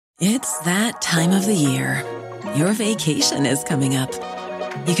It's that time of the year. Your vacation is coming up.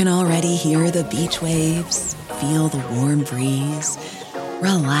 You can already hear the beach waves, feel the warm breeze,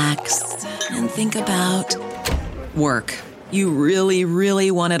 relax, and think about work. You really, really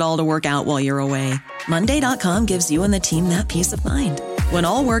want it all to work out while you're away. Monday.com gives you and the team that peace of mind. When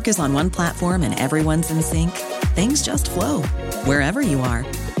all work is on one platform and everyone's in sync, things just flow. Wherever you are,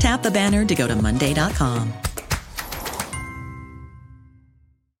 tap the banner to go to Monday.com.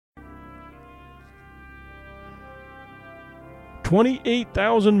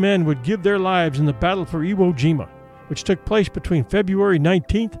 28,000 men would give their lives in the Battle for Iwo Jima, which took place between February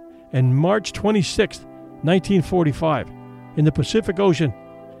 19th and March 26th, 1945, in the Pacific Ocean,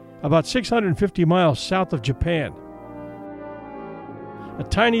 about 650 miles south of Japan. A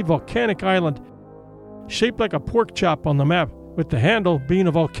tiny volcanic island shaped like a pork chop on the map, with the handle being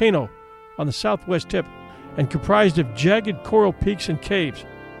a volcano on the southwest tip and comprised of jagged coral peaks and caves.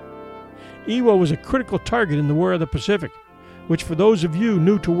 Iwo was a critical target in the War of the Pacific, which, for those of you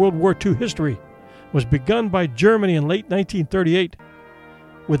new to World War II history, was begun by Germany in late 1938,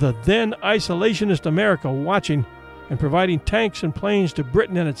 with a then isolationist America watching and providing tanks and planes to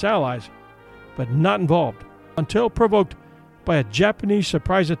Britain and its allies, but not involved, until provoked by a Japanese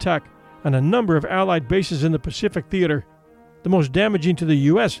surprise attack on a number of Allied bases in the Pacific theater, the most damaging to the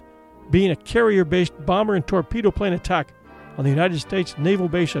U.S. being a carrier-based bomber and torpedo plane attack on the United States Naval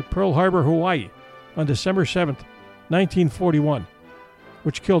Base at Pearl Harbor, Hawaii, on December 7, 1941,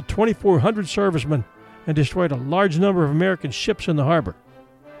 which killed 2,400 servicemen and destroyed a large number of American ships in the harbor.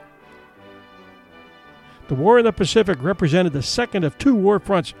 The War in the Pacific represented the second of two war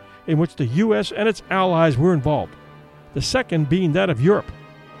fronts in which the U.S. and its allies were involved, the second being that of Europe,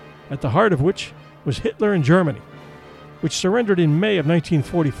 at the heart of which was Hitler and Germany, which surrendered in May of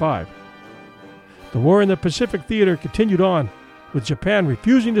 1945. The War in the Pacific theater continued on, with Japan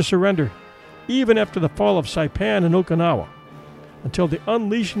refusing to surrender even after the fall of Saipan and Okinawa, until the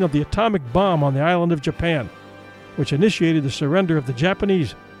unleashing of the atomic bomb on the island of Japan, which initiated the surrender of the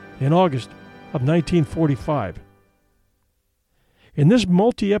Japanese in August of 1945. In this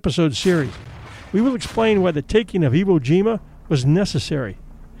multi-episode series, we will explain why the taking of Iwo Jima was necessary,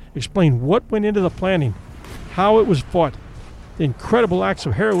 explain what went into the planning, how it was fought, the incredible acts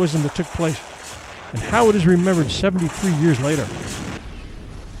of heroism that took place, and how it is remembered 73 years later.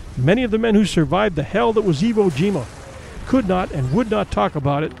 Many of the men who survived the hell that was Iwo Jima could not and would not talk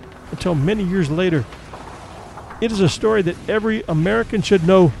about it until many years later. It is a story that every American should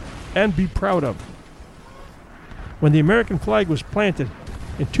know and be proud of. When the American flag was planted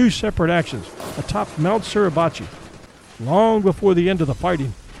in two separate actions atop Mount Suribachi, long before the end of the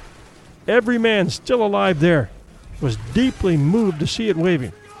fighting, every man still alive there was deeply moved to see it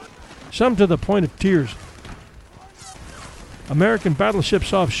waving, some to the point of tears. American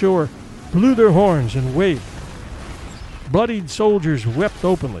battleships offshore blew their horns and waved. Bloodied soldiers wept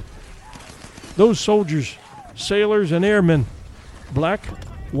openly. Those soldiers, sailors and airmen, black,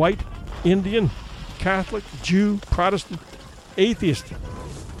 white, Indian, Catholic, Jew, Protestant, atheist,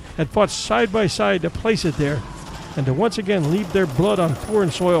 had fought side by side to place it there and to once again leave their blood on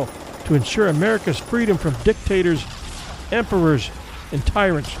foreign soil to ensure America's freedom from dictators, emperors, and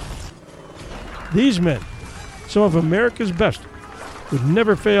tyrants. These men, some of America's best, would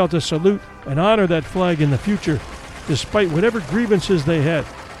never fail to salute and honor that flag in the future, despite whatever grievances they had.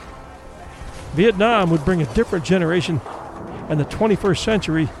 Vietnam would bring a different generation, and the 21st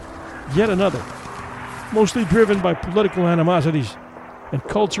century, yet another, mostly driven by political animosities and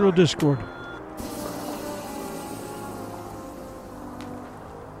cultural discord.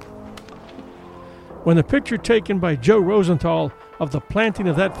 When the picture taken by Joe Rosenthal of the planting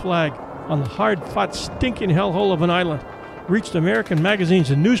of that flag on the hard-fought stinking hellhole of an island reached American magazines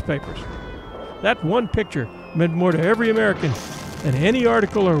and newspapers, that one picture meant more to every American than any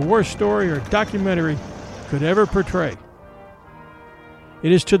article or war story or documentary could ever portray.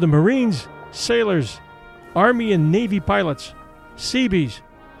 It is to the Marines, sailors, Army and Navy pilots, Seabees,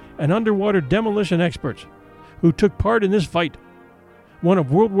 and underwater demolition experts who took part in this fight, one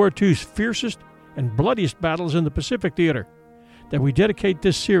of World War II's fiercest and bloodiest battles in the Pacific theater, that we dedicate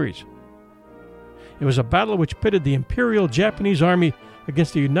this series. It was a battle which pitted the Imperial Japanese Army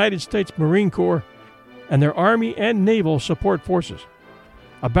against the United States Marine Corps and their Army and Naval support forces.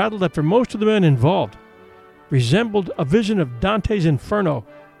 A battle that for most of the men involved resembled a vision of Dante's Inferno,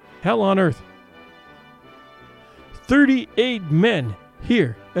 hell on earth. 38 men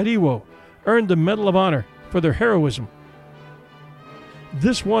here at Iwo earned the Medal of Honor for their heroism.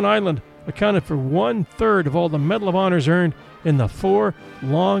 This one island accounted for 1/3 of all the Medal of Honors earned in the 4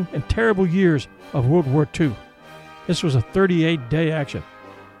 long and terrible years of World War II. This was a 38-day action.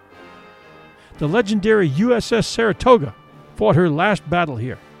 The legendary USS Saratoga fought her last battle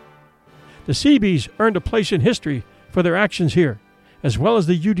here. The Seabees earned a place in history for their actions here, as well as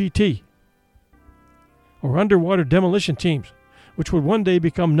the UDT, or Underwater Demolition Teams, which would one day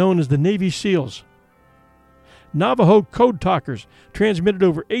become known as the Navy SEALs. Navajo code talkers transmitted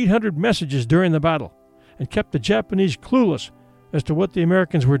over 800 messages during the battle and kept the Japanese clueless as to what the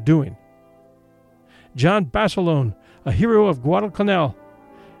Americans were doing. John Basilone, a hero of Guadalcanal,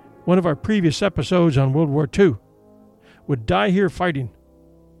 one of our previous episodes on World War II, would die here fighting.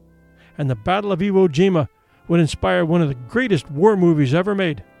 And the Battle of Iwo Jima would inspire one of the greatest war movies ever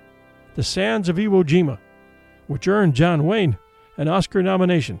made, The Sands of Iwo Jima, which earned John Wayne an Oscar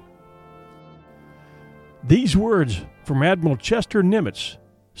nomination. These words from Admiral Chester Nimitz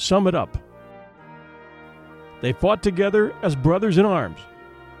sum it up. They fought together as brothers in arms.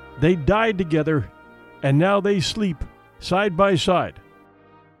 They died together, and now they sleep side by side.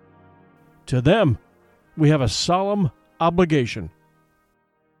 To them, we have a solemn obligation.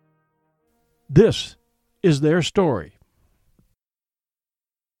 This is their story.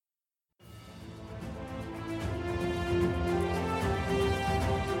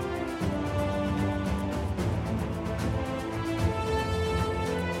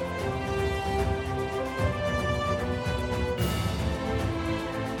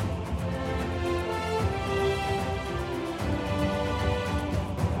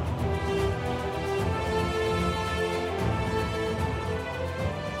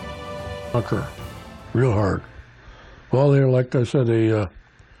 Bunker, real hard. Well, they were, like I said, they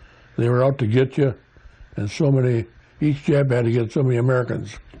were out to get you, and each Jap had to get so many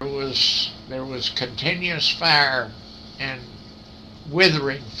Americans. There was continuous fire and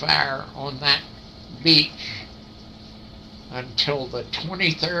withering fire on that beach until the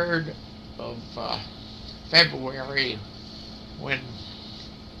 23rd of February, when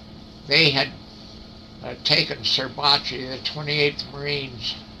they had taken Surbachi. The 28th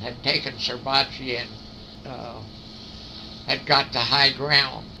Marines had taken Surbachi and had got to high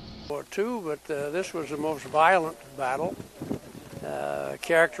ground. War II, but this was the most violent battle,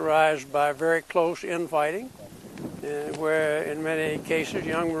 characterized by very close infighting, where in many cases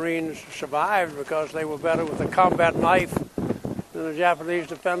young Marines survived because they were better with a combat knife than the Japanese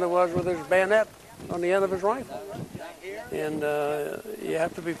defender was with his bayonet on the end of his rifle. And you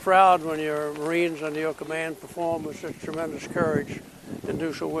have to be proud when your Marines under your command perform with such tremendous courage and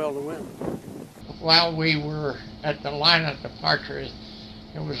do so well to win. While we were at the line of departure,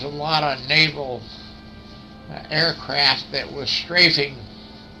 there was a lot of naval aircraft that was strafing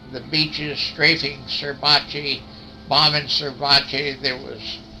the beaches, strafing Surbachi, bombing Surbachi. There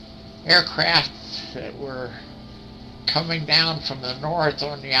was aircraft that were coming down from the north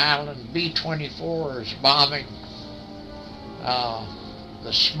on the island, B-24s bombing.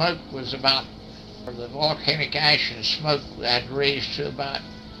 The smoke was about, the volcanic ash and smoke had raised to about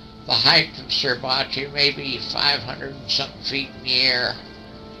the height of Surbachi, maybe 500 and something feet in the air.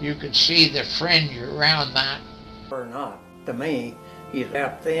 You could see the fringe around that. Or not. To me, he's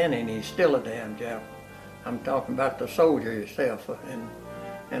out thin and he's still a damn Jap. I'm talking about the soldier himself.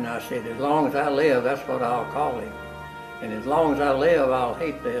 And I said, as long as I live, that's what I'll call him. And as long as I live, I'll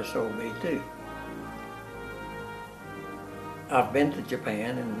hate the SOB too. I've been to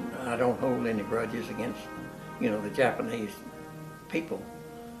Japan and I don't hold any grudges against, the Japanese people.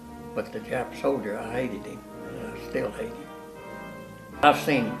 But the Jap soldier, I hated him, and I still hate him. I've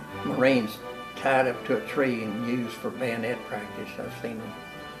seen Marines tied up to a tree and used for bayonet practice. I've seen them,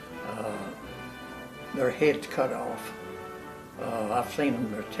 their heads cut off. I've seen them,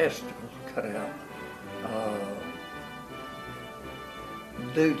 their testicles cut out.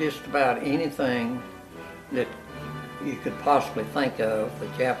 Do just about anything that you could possibly think of, the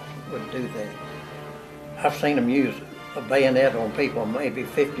Japs would do that. I've seen them use a bayonet on people, maybe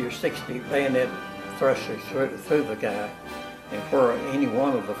 50 or 60 bayonet thrusters through the guy, and where any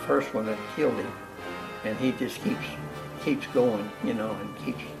one of the first one had killed him, and he just keeps going, and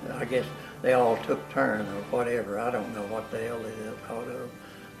keeps. I guess they all took turn or whatever. I don't know what the hell they thought of,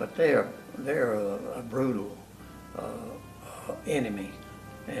 but they're a brutal enemy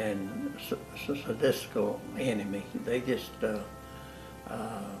and sadistical enemy. They just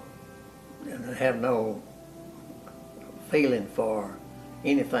have no feeling for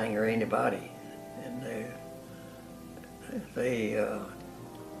anything or anybody, and they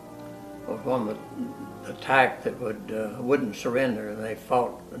were one of the type that wouldn't surrender. They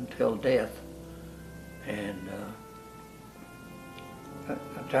fought until death, and I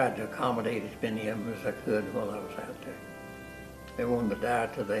tried to accommodate as many of them as I could while I was out there. They wanted to die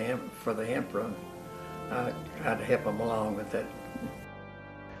for the emperor. I tried to help them along with that.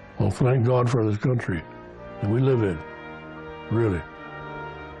 Well, thank God for this country that we live in. Really.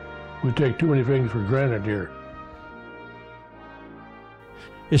 We take too many things for granted here.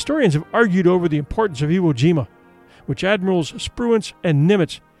 Historians have argued over the importance of Iwo Jima, which Admirals Spruance and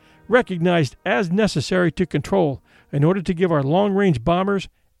Nimitz recognized as necessary to control in order to give our long-range bombers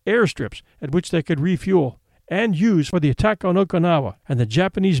airstrips at which they could refuel and use for the attack on Okinawa and the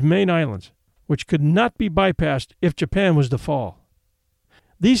Japanese main islands, which could not be bypassed if Japan was to fall.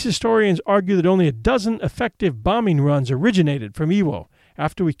 These historians argue that only a dozen effective bombing runs originated from Iwo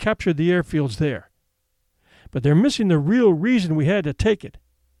after we captured the airfields there. But they're missing the real reason we had to take it.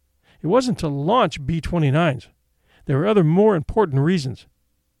 It wasn't to launch B-29s. There were other more important reasons.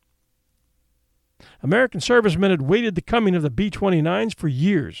 American servicemen had waited the coming of the B-29s for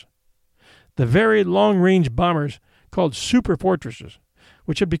years. The very long-range bombers called super fortresses,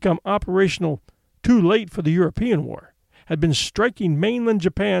 which had become operational too late for the European War, had been striking mainland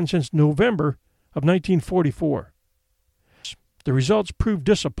Japan since November of 1944. The results proved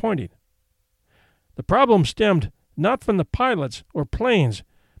disappointing. The problem stemmed not from the pilots or planes,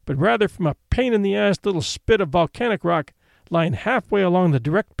 but rather from a pain-in-the-ass little spit of volcanic rock lying halfway along the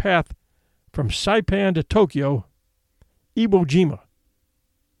direct path from Saipan to Tokyo, Iwo Jima.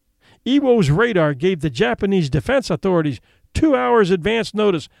 Iwo's radar gave the Japanese defense authorities 2 hours advance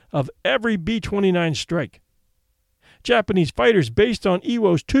notice of every B-29 strike. Japanese fighters based on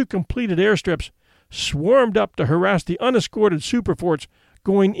Iwo's 2 completed airstrips swarmed up to harass the unescorted superforts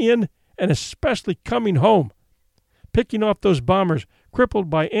going in and especially coming home, picking off those bombers crippled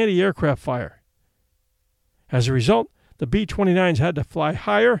by anti-aircraft fire. As a result, the B-29s had to fly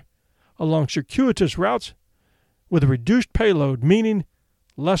higher along circuitous routes with a reduced payload, meaning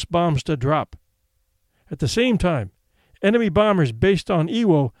less bombs to drop. At the same time, enemy bombers based on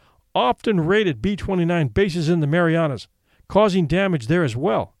Iwo often raided B-29 bases in the Marianas, causing damage there as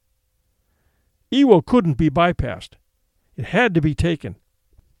well. Iwo couldn't be bypassed. It had to be taken.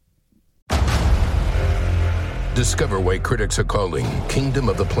 Discover why critics are calling Kingdom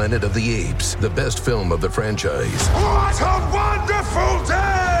of the Planet of the Apes the best film of the franchise. What a wonderful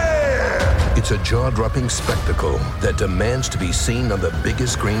day! It's a jaw-dropping spectacle that demands to be seen on the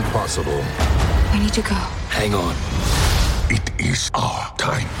biggest screen possible. We need to go. Hang on. It is our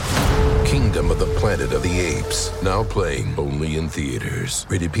time. Kingdom of the Planet of the Apes. Now playing only in theaters.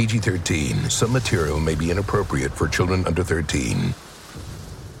 Rated PG-13. Some material may be inappropriate for children under 13.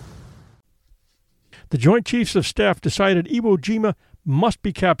 The Joint Chiefs of Staff decided Iwo Jima must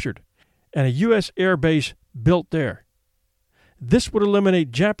be captured and a U.S. air base built there. This would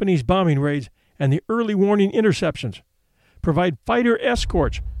eliminate Japanese bombing raids and the early warning interceptions, provide fighter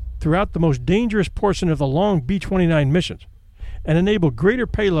escorts throughout the most dangerous portion of the long B-29 missions, and enable greater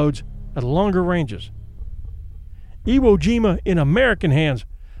payloads at longer ranges. Iwo Jima in American hands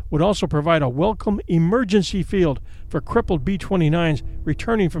would also provide a welcome emergency field for crippled B-29s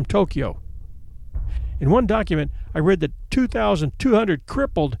returning from Tokyo. In one document, I read that 2,200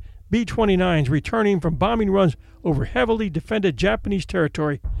 crippled B-29s returning from bombing runs over heavily defended Japanese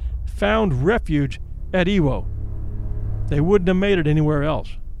territory found refuge at Iwo. They wouldn't have made it anywhere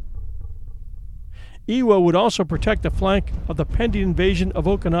else. Iwo would also protect the flank of the pending invasion of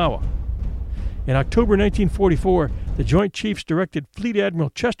Okinawa. In October 1944, the Joint Chiefs directed Fleet Admiral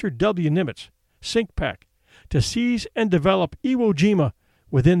Chester W. Nimitz, CINCPAC, to seize and develop Iwo Jima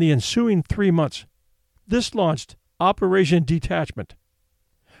within the ensuing 3 months. This launched Operation Detachment.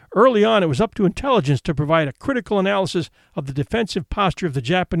 Early on, it was up to intelligence to provide a critical analysis of the defensive posture of the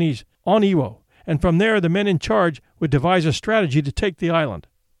Japanese on Iwo, and from there the men in charge would devise a strategy to take the island.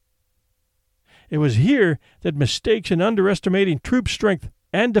 It was here that mistakes in underestimating troop strength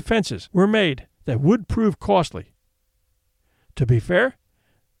and defenses were made that would prove costly. To be fair,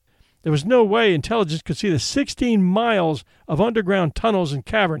 there was no way intelligence could see the 16 miles of underground tunnels and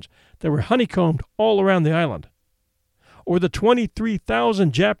caverns that were honeycombed all around the island, or the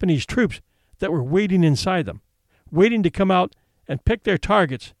 23,000 Japanese troops that were waiting inside them, waiting to come out and pick their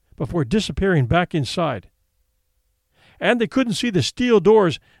targets before disappearing back inside. And they couldn't see the steel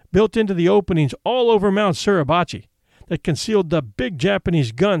doors built into the openings all over Mount Suribachi that concealed the big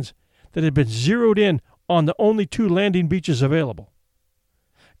Japanese guns that had been zeroed in on the only 2 landing beaches available.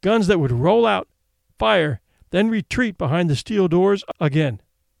 Guns that would roll out, fire, then retreat behind the steel doors again.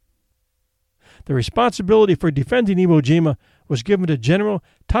 The responsibility for defending Iwo Jima was given to General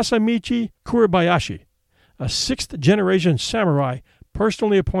Tasamichi Kuribayashi, a 6th-generation samurai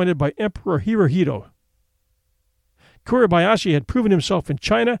personally appointed by Emperor Hirohito. Kuribayashi had proven himself in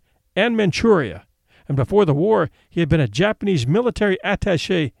China and Manchuria, and before the war he had been a Japanese military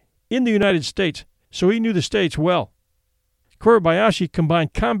attaché in the United States, so he knew the States well. Kurabayashi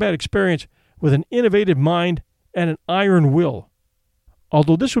combined combat experience with an innovative mind and an iron will.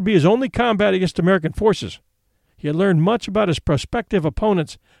 Although this would be his only combat against American forces, he had learned much about his prospective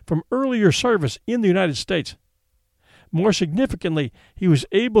opponents from earlier service in the United States. More significantly, he was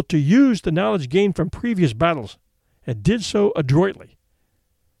able to use the knowledge gained from previous battles, and did so adroitly.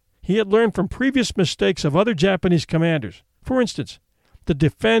 He had learned from previous mistakes of other Japanese commanders, for instance, the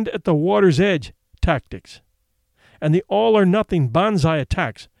defend at the water's edge tactics, and the all-or-nothing banzai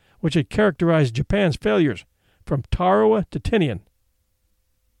attacks which had characterized Japan's failures from Tarawa to Tinian.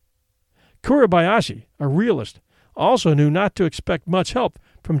 Kurabayashi, a realist, also knew not to expect much help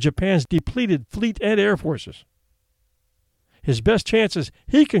from Japan's depleted fleet and air forces. His best chances,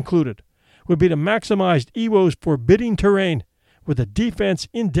 he concluded, would be to maximize Iwo's forbidding terrain with a defense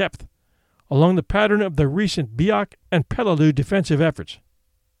in depth, along the pattern of the recent Biak and Peleliu defensive efforts.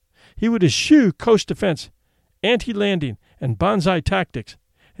 He would eschew coast defense, anti-landing, and banzai tactics,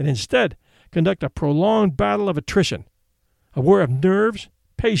 and instead conduct a prolonged battle of attrition, a war of nerves,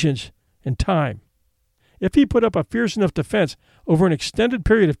 patience, and time. If he put up a fierce enough defense over an extended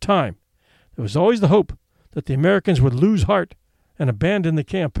period of time, there was always the hope that the Americans would lose heart and abandon the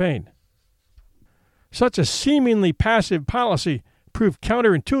campaign. Such a seemingly passive policy proved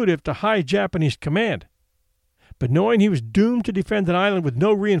counterintuitive to high Japanese command. But knowing he was doomed to defend an island with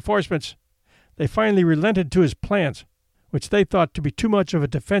no reinforcements, they finally relented to his plans, which they thought to be too much of a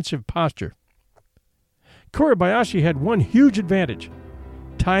defensive posture. Kurabayashi had one huge advantage: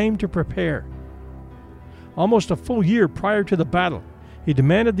 time to prepare. Almost a full year prior to the battle, he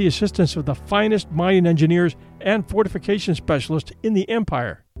demanded the assistance of the finest mining engineers and fortification specialists in the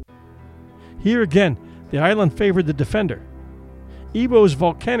empire. Here again, the island favored the defender. Iwo's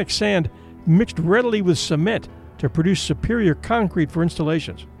volcanic sand mixed readily with cement to produce superior concrete for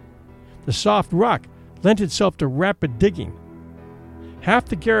installations. The soft rock lent itself to rapid digging. Half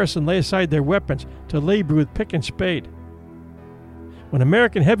the garrison lay aside their weapons to labor with pick and spade. When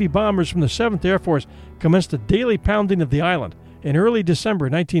American heavy bombers from the 7th Air Force commenced a daily pounding of the island in early December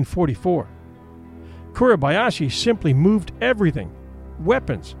 1944, Kurabayashi simply moved everything: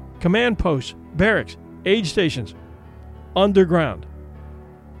 weapons, command posts, barracks, aid stations, underground.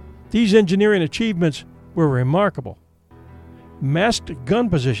 These engineering achievements were remarkable. Masked gun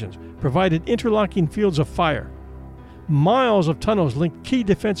positions provided interlocking fields of fire. Miles of tunnels linked key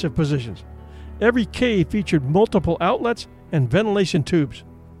defensive positions. Every cave featured multiple outlets and ventilation tubes.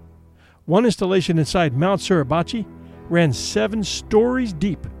 One installation inside Mount Suribachi ran 7 stories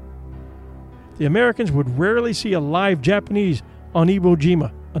deep. The Americans would rarely see a live Japanese on Iwo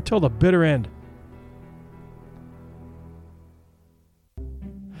Jima until the bitter end.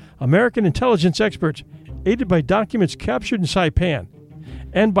 American intelligence experts, aided by documents captured in Saipan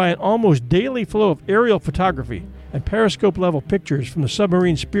and by an almost daily flow of aerial photography and periscope-level pictures from the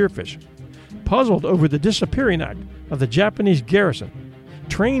submarine Spearfish, puzzled over the disappearing act of the Japanese garrison,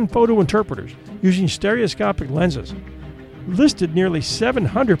 trained photo interpreters using stereoscopic lenses listed nearly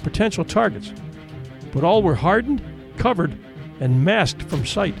 700 potential targets, but all were hardened, covered, and masked from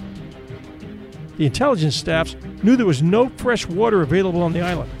sight. The intelligence staffs knew there was no fresh water available on the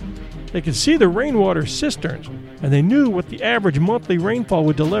island. They could see the rainwater cisterns, and they knew what the average monthly rainfall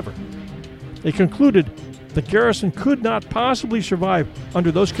would deliver. They concluded the garrison could not possibly survive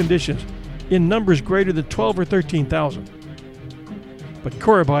under those conditions in numbers greater than 12 or 13,000. But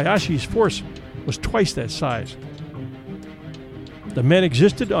Kurabayashi's force was twice that size. The men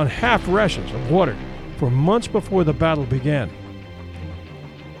existed on half rations of water for months before the battle began.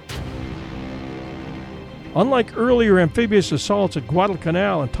 Unlike earlier amphibious assaults at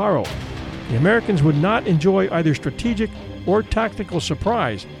Guadalcanal and Taro, the Americans would not enjoy either strategic or tactical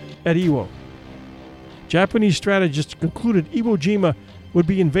surprise at Iwo. Japanese strategists concluded Iwo Jima would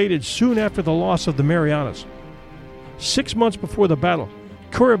be invaded soon after the loss of the Marianas. 6 months before the battle,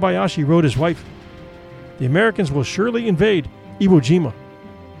 Kurabayashi wrote his wife, "The Americans will surely invade Iwo Jima.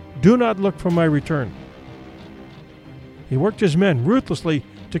 Do not look for my return." He worked his men ruthlessly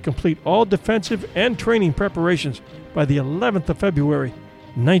to complete all defensive and training preparations by the 11th of February,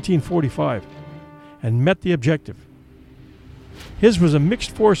 1945, and met the objective. His was a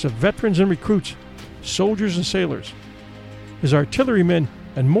mixed force of veterans and recruits, soldiers and sailors. His artillerymen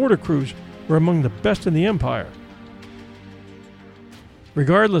and mortar crews were among the best in the empire.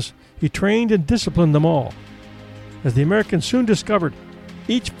 Regardless, he trained and disciplined them all. As the Americans soon discovered,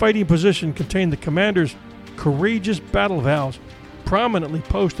 each fighting position contained the commander's courageous battle vows prominently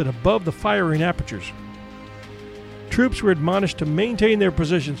posted above the firing apertures. Troops were admonished to maintain their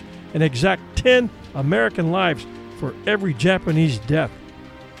positions and exact 10 American lives for every Japanese death.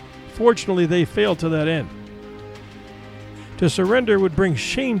 Fortunately, they failed to that end. To surrender would bring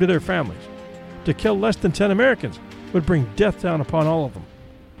shame to their families. To kill less than 10 Americans would bring death down upon all of them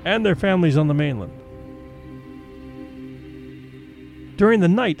and their families on the mainland. During the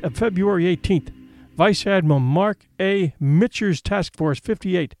night of February 18th, Vice Admiral Mark A. Mitscher's Task Force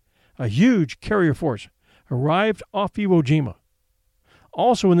 58, a huge carrier force, arrived off Iwo Jima.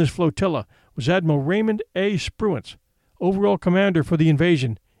 Also in this flotilla was Admiral Raymond A. Spruance, overall commander for the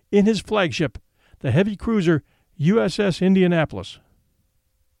invasion, in his flagship, the heavy cruiser USS Indianapolis.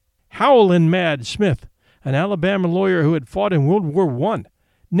 Howland Mad Smith, an Alabama lawyer who had fought in World War I,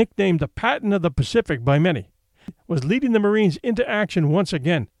 nicknamed the Patton of the Pacific by many, was leading the Marines into action once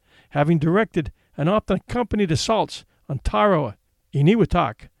again, having directed and often accompanied assaults on Tarawa,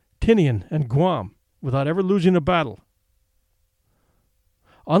 Eniwetok, Tinian, and Guam without ever losing a battle.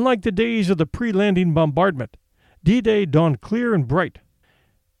 Unlike the days of the pre-landing bombardment, D-Day dawned clear and bright.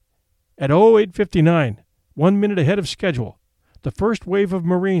 At 08:59, 1 minute ahead of schedule, the first wave of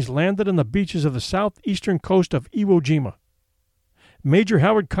Marines landed on the beaches of the southeastern coast of Iwo Jima. Major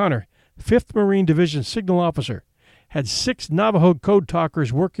Howard Connor, 5th Marine Division signal officer, had 6 Navajo code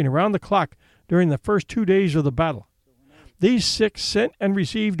talkers working around the clock during the first 2 days of the battle. These 6 sent and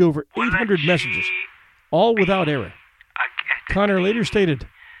received over 800 messages, all without error. Connor later stated,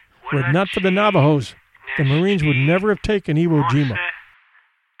 "Were it not for the Navajos, the Marines would never have taken Iwo Jima."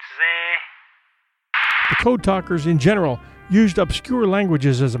 The code talkers in general used obscure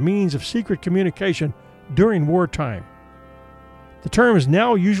languages as a means of secret communication during wartime. The term is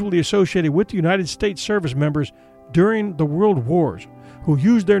now usually associated with the United States service members during the World Wars, who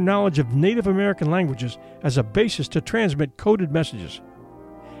used their knowledge of Native American languages as a basis to transmit coded messages.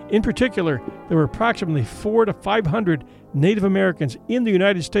 In particular, there were approximately 400 to 500 Native Americans in the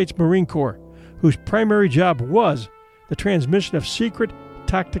United States Marine Corps whose primary job was the transmission of secret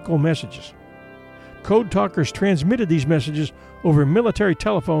tactical messages. Code talkers transmitted these messages over military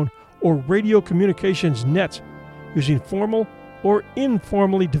telephone or radio communications nets using formal or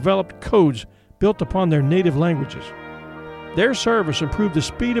informally developed codes built upon their native languages. Their service improved the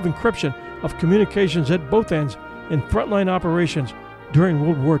speed of encryption of communications at both ends in frontline operations during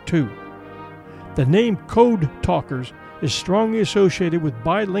World War II. The name Code Talkers is strongly associated with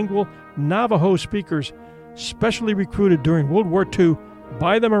bilingual Navajo speakers specially recruited during World War II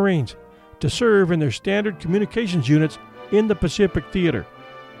by the Marines to serve in their standard communications units in the Pacific Theater.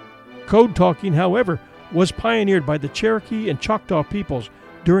 Code talking, however, was pioneered by the Cherokee and Choctaw peoples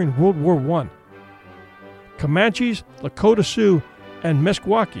during World War I. Comanches, Lakota Sioux, and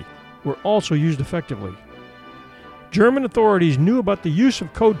Meskwaki were also used effectively. German authorities knew about the use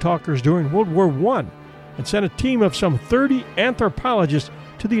of code talkers during World War I and sent a team of some 30 anthropologists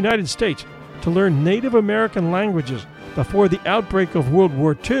to the United States to learn Native American languages before the outbreak of World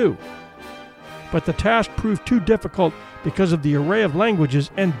War II. But the task proved too difficult because of the array of languages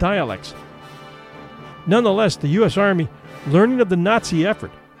and dialects. Nonetheless, the U.S. Army, learning of the Nazi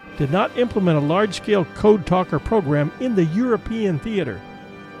effort, did not implement a large-scale code talker program in the European theater.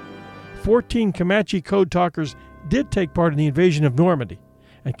 14 Comanche code talkers did take part in the invasion of Normandy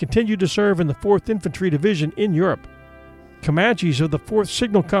and continued to serve in the 4th Infantry Division in Europe. Comanches of the 4th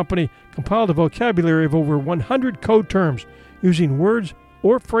Signal Company compiled a vocabulary of over 100 code terms using words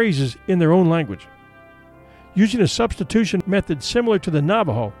or phrases in their own language. Using a substitution method similar to the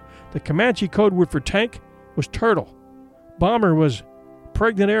Navajo, the Comanche code word for tank was turtle, bomber was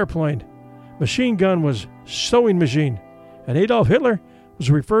pregnant airplane, machine gun was sewing machine, and Adolf Hitler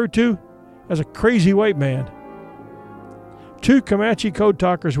was referred to as a crazy white man. 2 Comanche code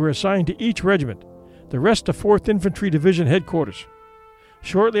talkers were assigned to each regiment, the rest to 4th Infantry Division headquarters.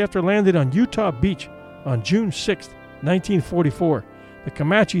 Shortly after landing on Utah Beach on June 6, 1944, the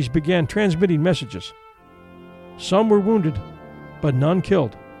Comanches began transmitting messages. Some were wounded, but none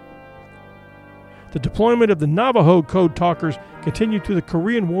killed. The deployment of the Navajo code talkers continued through the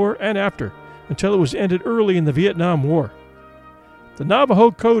Korean War and after, until it was ended early in the Vietnam War. The Navajo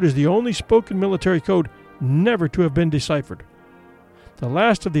code is the only spoken military code never to have been deciphered. The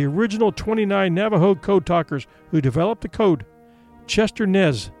last of the original 29 Navajo code talkers who developed the code, Chester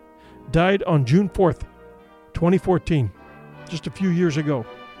Nez, died on June 4th, 2014, just a few years ago.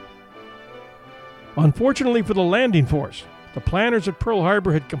 Unfortunately for the landing force, the planners at Pearl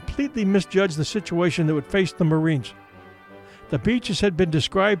Harbor had completely misjudged the situation that would face the Marines. The beaches had been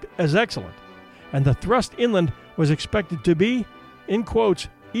described as excellent, and the thrust inland was expected to be, in quotes,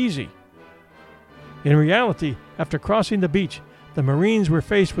 easy. In reality, after crossing the beach, the Marines were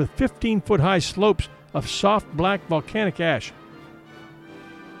faced with 15-foot-high slopes of soft black volcanic ash.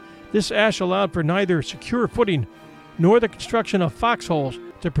 This ash allowed for neither secure footing nor the construction of foxholes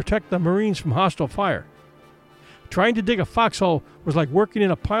to protect the Marines from hostile fire. Trying to dig a foxhole was like working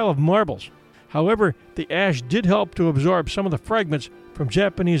in a pile of marbles. However, the ash did help to absorb some of the fragments from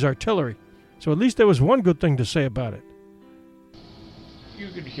Japanese artillery, so at least there was one good thing to say about it. You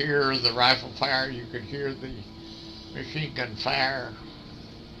could hear the rifle fire, you could hear the machine gun fire.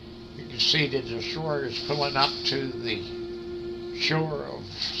 You could see that the shore is pulling up to the shore of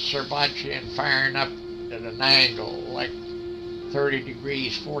Surbachi and firing up at an angle, like 30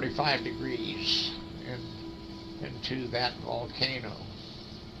 degrees, 45 degrees into that volcano.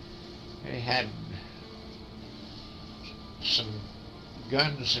 They had some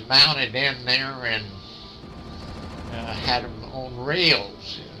guns mounted in there and had them on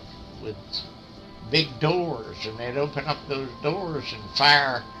rails with big doors, and they'd open up those doors and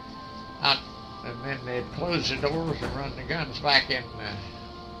fire out, and then they'd close the doors and run the guns back in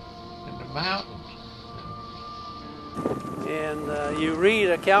the mountains. And you read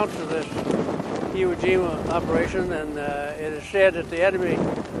accounts of this Iwo Jima operation, and it is said that the enemy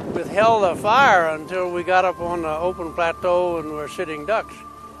withheld their fire until we got up on the open plateau and were sitting ducks.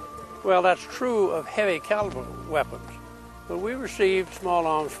 Well, that's true of heavy caliber weapons. But we received small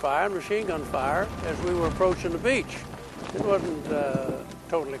arms fire and machine gun fire as we were approaching the beach. It wasn't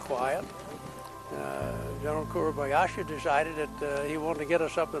totally quiet. General Kurobayashi decided that he wanted to get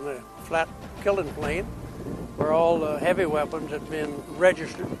us up in a flat killing plain where all the heavy weapons had been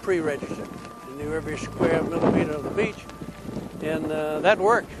registered, pre-registered. He knew every square millimeter of the beach, and that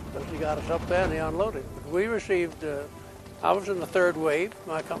worked. He got us up there and he unloaded. But we received, I was in the third wave,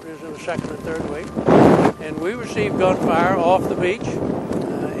 my company was in the second and third wave, and we received gunfire off the beach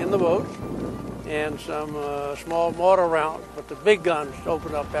in the boats and some small mortar rounds, but the big guns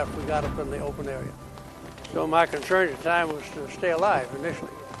opened up after we got up in the open area. So my concern at the time was to stay alive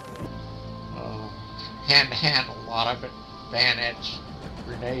initially. Hand-to-hand, a lot of it, bayonets,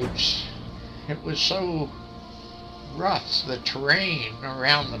 grenades. It was so rough, the terrain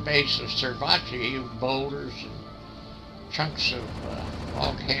around the base of Surbachi, boulders and chunks of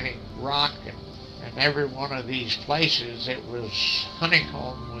volcanic rock, and every one of these places it was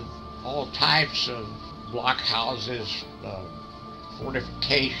honeycombed with all types of blockhouses,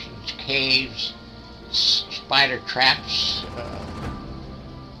 fortifications, caves, spider traps.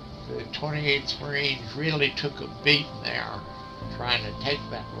 The 28th Marines really took a beating there trying to take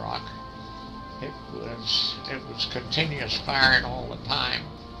that rock. It was continuous firing all the time.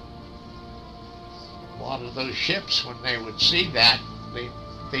 A lot of those ships, when they would see that,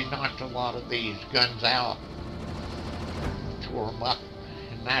 they knocked a lot of these guns out, tore them up,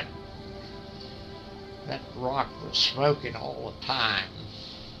 and that rock was smoking all the time.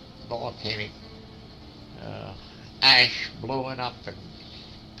 Volcanic ash blowing up and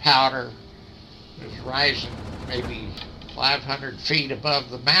powder was rising maybe 500 feet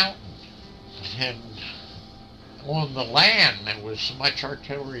above the mountain. And on the land there was so much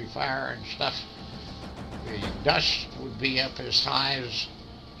artillery fire and stuff, the dust would be up as high as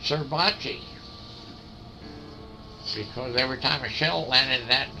Surbachi, because every time a shell landed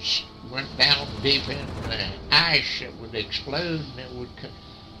that went down deep in the ash, it would explode and it would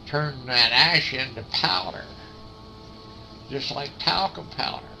turn that ash into powder, just like talcum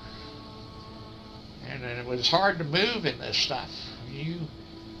powder. And it was hard to move in this stuff.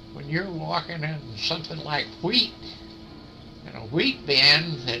 When you're walking in something like wheat, in a wheat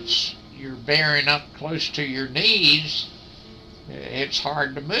bin you're bearing up close to your knees, it's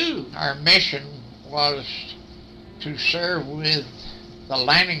hard to move. Our mission was to serve with the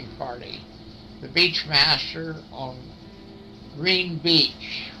landing party, the beach master on Green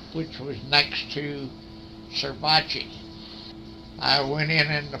Beach, which was next to Surbachi. I went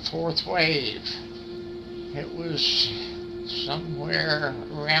in the fourth wave. It was somewhere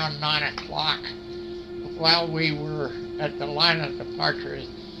around 9 o'clock. While we were at the line of departure,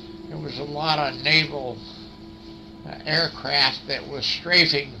 there was a lot of naval aircraft that was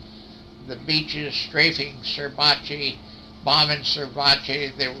strafing the beaches, strafing Surbachi, bombing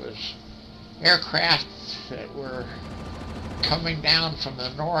Surbachi. There was aircraft that were coming down from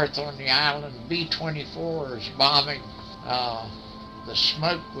the north on the island, B-24s bombing. The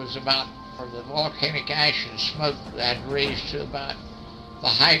smoke was about, or the volcanic ash and smoke had raised to about the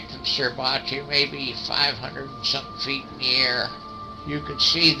height of Surbachi, maybe 500 and something feet in the air. You could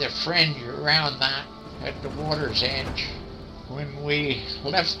see the fringe around that at the water's edge. When we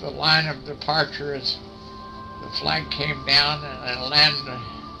left the line of departure, the flag came down and landed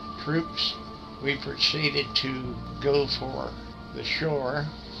troops. We proceeded to go for the shore,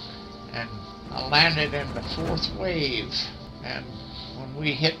 and I landed in the fourth wave. And when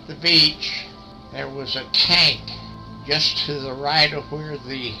we hit the beach, there was a tank just to the right of where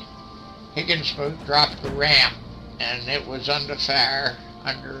the Higgins boat dropped the ramp. and it was under fire,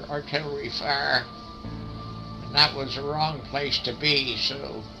 under artillery fire, and that was the wrong place to be,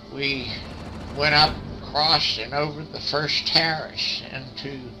 so we went up, crossed, and over the first terrace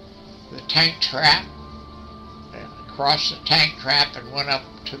into the tank trap, and across the tank trap and went up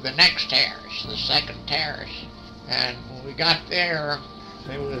to the next terrace, the second terrace. And when we got there,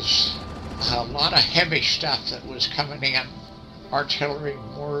 there was a lot of heavy stuff that was coming in. Artillery,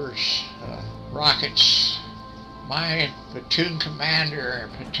 mortars, rockets. My platoon commander,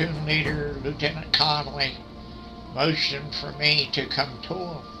 platoon leader, Lieutenant Connolly, motioned for me to come to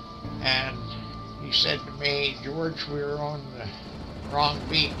him. And he said to me, "George, we're on the wrong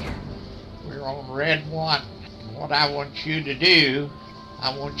beach. We're on Red 1. And what I want you to do,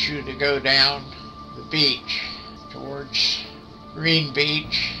 I want you to go down the beach towards Green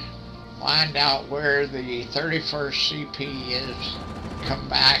Beach, find out where the 31st CP is, come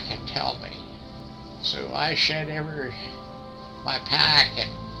back and tell me." So I shed my pack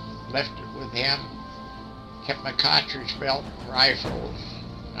and left it with him, kept my cartridge belt and rifles,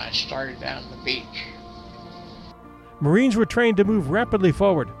 and I started down the beach. Marines were trained to move rapidly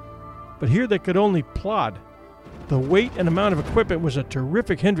forward, but here they could only plod. The weight and amount of equipment was a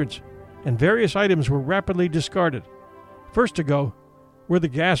terrific hindrance, and various items were rapidly discarded. First to go were the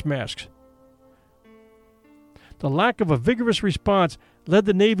gas masks. The lack of a vigorous response led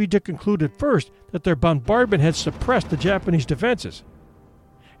the Navy to conclude at first that their bombardment had suppressed the Japanese defenses.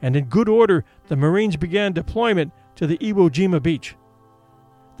 And in good order, the Marines began deployment to the Iwo Jima beach.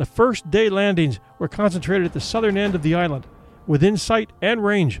 The first day landings were concentrated at the southern end of the island, within sight and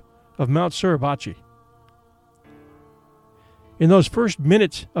range of Mount Suribachi. In those first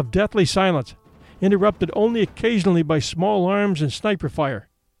minutes of deathly silence, interrupted only occasionally by small arms and sniper fire,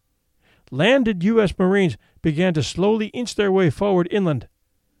 landed U.S. Marines began to slowly inch their way forward inland,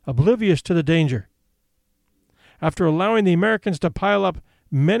 oblivious to the danger. After allowing the Americans to pile up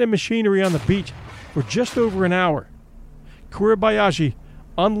men and machinery on the beach for just over an hour, Kuribayashi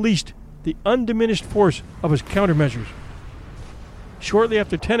unleashed the undiminished force of his countermeasures. Shortly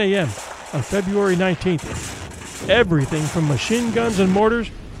after 10 a.m. on February 19th, everything from machine guns and mortars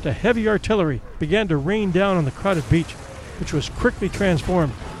to heavy artillery began to rain down on the crowded beach, which was quickly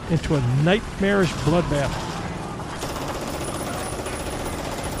transformed into a nightmarish bloodbath.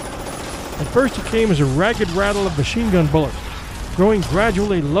 At first it came as a ragged rattle of machine gun bullets, growing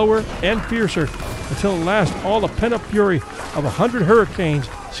gradually lower and fiercer until at last all the pent-up fury of 100 hurricanes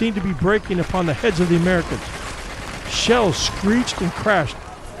seemed to be breaking upon the heads of the Americans. Shells screeched and crashed.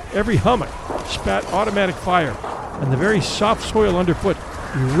 Every hummock spat automatic fire, and the very soft soil underfoot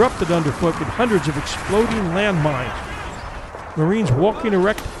erupted underfoot with hundreds of exploding landmines. Marines walking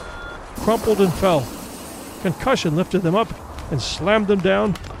erect crumpled and fell. Concussion lifted them up and slammed them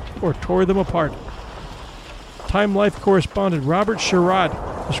down or tore them apart. Time Life correspondent Robert Sherrod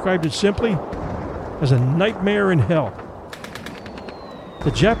described it simply as a nightmare in hell.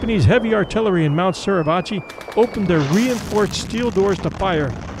 The Japanese heavy artillery in Mount Suribachi opened their reinforced steel doors to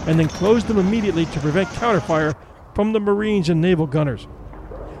fire and then closed them immediately to prevent counterfire from the Marines and naval gunners.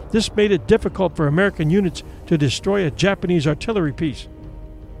 This made it difficult for American units to destroy a Japanese artillery piece.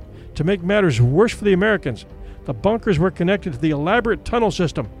 To make matters worse for the Americans, the bunkers were connected to the elaborate tunnel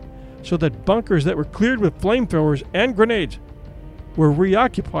system, so that bunkers that were cleared with flamethrowers and grenades were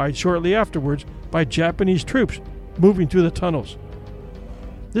reoccupied shortly afterwards by Japanese troops moving through the tunnels.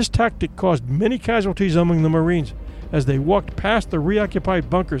 This tactic caused many casualties among the Marines as they walked past the reoccupied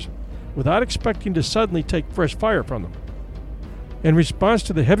bunkers without expecting to suddenly take fresh fire from them. In response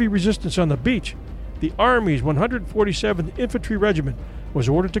to the heavy resistance on the beach, the Army's 147th Infantry Regiment was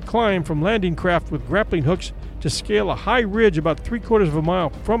ordered to climb from landing craft with grappling hooks to scale a high ridge about 3/4 of a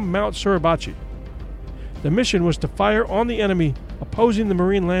mile from Mount Suribachi. The mission was to fire on the enemy opposing the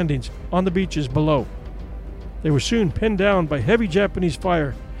Marine landings on the beaches below. They were soon pinned down by heavy Japanese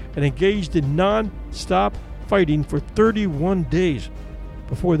fire and engaged in non-stop fighting for 31 days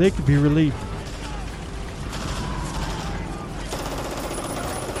before they could be relieved.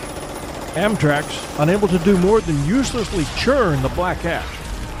 Amtracs, unable to do more than uselessly churn the black ash,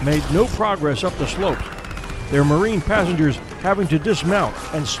 made no progress up the slopes, their Marine passengers having to dismount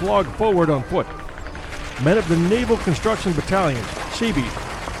and slog forward on foot. Men of the Naval Construction Battalions, Seabees,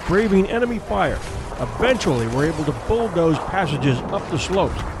 braving enemy fire, eventually were able to bulldoze passages up the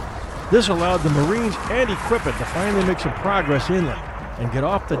slopes. This allowed the Marines and equipment to finally make some progress inland and get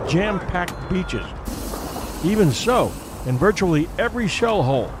off the jam-packed beaches. Even so, in virtually every shell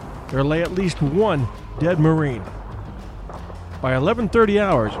hole, there lay at least one dead Marine. By 11:30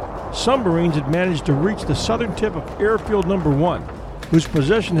 hours, some Marines had managed to reach the southern tip of Airfield No. 1, whose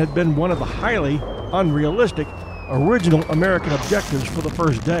possession had been one of the highly unrealistic original American objectives for the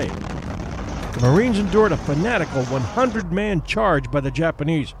first day. The Marines endured a fanatical 100-man charge by the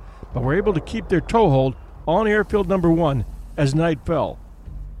Japanese, but were able to keep their toehold on Airfield No. 1 as night fell.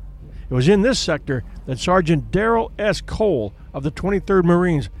 It was in this sector that Sergeant Darrell S. Cole of the 23rd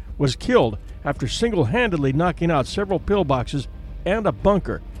Marines was killed after single-handedly knocking out several pillboxes and a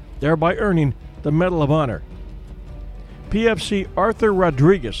bunker, thereby earning the Medal of Honor. PFC Arthur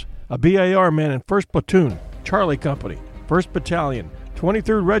Rodriguez, a BAR man in 1st Platoon, Charlie Company, 1st Battalion,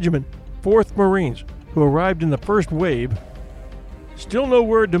 23rd Regiment, 4th Marines, who arrived in the first wave. Still no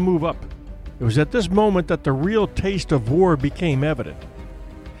word to move up. It was at this moment that the real taste of war became evident.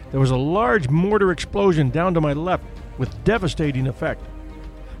 There was a large mortar explosion down to my left with devastating effect.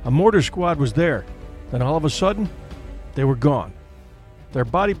 A mortar squad was there. Then all of a sudden, they were gone. Their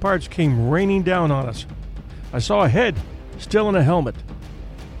body parts came raining down on us. I saw a head still in a helmet.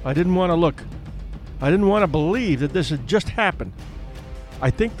 I didn't want to look. I didn't want to believe that this had just happened. I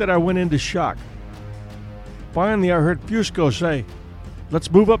think that I went into shock. Finally, I heard Fusco say,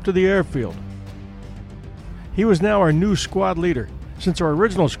 "Let's move up to the airfield." He was now our new squad leader, since our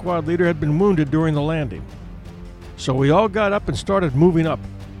original squad leader had been wounded during the landing. So we all got up and started moving up.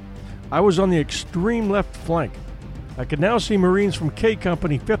 I was on the extreme left flank. I could now see Marines from K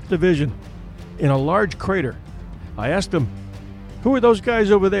Company, 5th Division, in a large crater. I asked them, "Who are those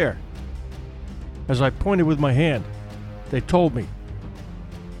guys over there?" As I pointed with my hand, they told me.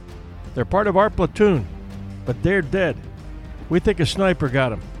 "They're part of our platoon, but they're dead. We think a sniper got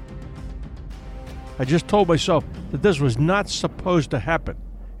them." I just told myself that this was not supposed to happen.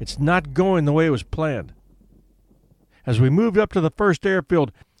 It's not going the way it was planned. As we moved up to the first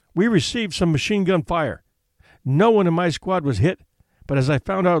airfield, we received some machine gun fire. No one in my squad was hit, but as I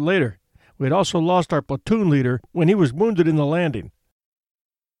found out later, we had also lost our platoon leader when he was wounded in the landing.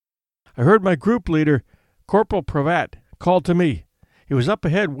 I heard my group leader, Corporal Pravat, call to me. He was up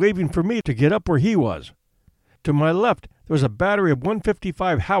ahead waving for me to get up where he was. To my left, there was a battery of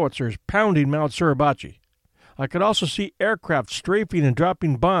 155 howitzers pounding Mount Suribachi. I could also see aircraft strafing and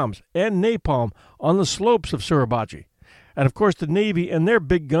dropping bombs and napalm on the slopes of Suribachi. And of course the Navy and their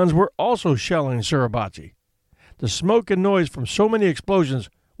big guns were also shelling Suribachi. The smoke and noise from so many explosions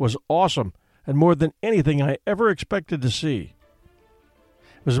was awesome and more than anything I ever expected to see.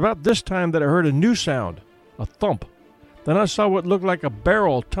 It was about this time that I heard a new sound, a thump. Then I saw what looked like a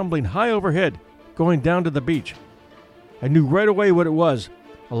barrel tumbling high overhead, going down to the beach. I knew right away what it was,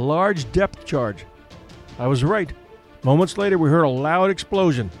 a large depth charge. I was right. Moments later we heard a loud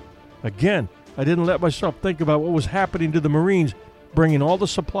explosion. Again, I didn't let myself think about what was happening to the Marines bringing all the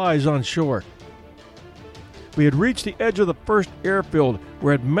supplies on shore. We had reached the edge of the first airfield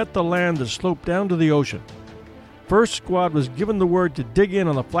where it met the land that sloped down to the ocean. First squad was given the word to dig in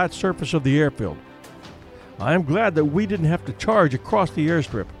on the flat surface of the airfield. I am glad that we didn't have to charge across the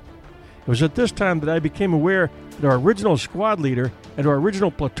airstrip. It was at this time that I became aware that our original squad leader and our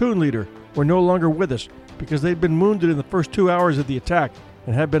original platoon leader were no longer with us because they'd been wounded in the first 2 hours of the attack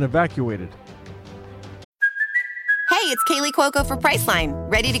and had been evacuated. Hey, it's Kaylee Cuoco for Priceline.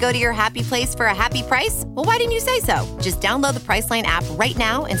 Ready to go to your happy place for a happy price? Well, why didn't you say so? Just download the Priceline app right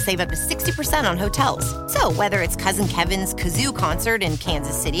now and save up to 60% on hotels. So whether it's Cousin Kevin's Kazoo Concert in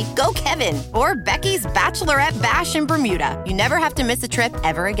Kansas City, go Kevin, or Becky's Bachelorette Bash in Bermuda, you never have to miss a trip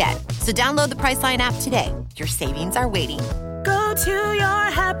ever again. So download the Priceline app today. Your savings are waiting. Go to your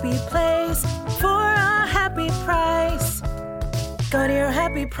happy place for a happy price. Go to your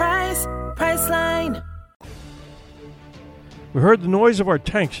happy price, Priceline. We heard the noise of our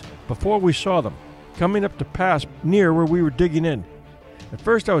tanks before we saw them, coming up to pass near where we were digging in. At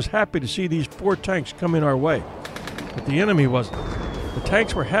first I was happy to see these 4 tanks coming our way, but the enemy wasn't. The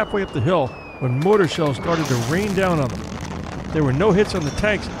tanks were halfway up the hill when mortar shells started to rain down on them. There were no hits on the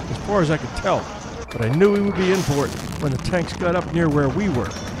tanks as far as I could tell, but I knew we would be in for it when the tanks got up near where we were.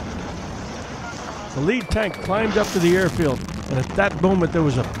 The lead tank climbed up to the airfield, and at that moment there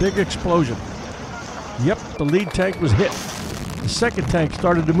was a big explosion. Yep, the lead tank was hit. The second tank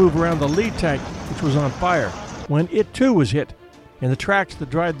started to move around the lead tank, which was on fire, when it too was hit, in the tracks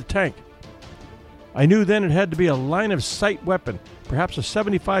that dried the tank. I knew then it had to be a line-of-sight weapon, perhaps a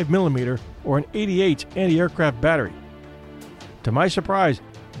 75mm or an 88 anti-aircraft battery. To my surprise,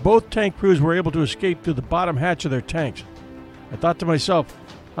 both tank crews were able to escape through the bottom hatch of their tanks. I thought to myself,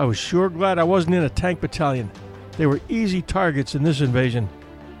 I was sure glad I wasn't in a tank battalion. They were easy targets in this invasion.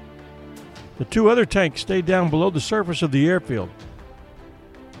 The 2 other tanks stayed down below the surface of the airfield.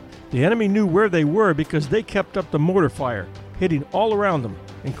 The enemy knew where they were because they kept up the mortar fire, hitting all around them,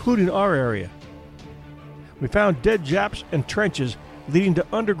 including our area. We found dead Japs and trenches leading to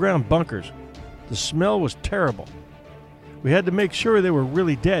underground bunkers. The smell was terrible. We had to make sure they were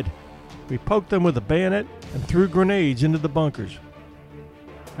really dead. We poked them with a bayonet and threw grenades into the bunkers.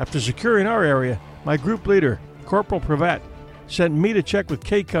 After securing our area, my group leader, Corporal Pravat, sent me to check with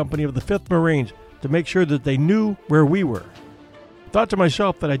K Company of the 5th Marines to make sure that they knew where we were. Thought to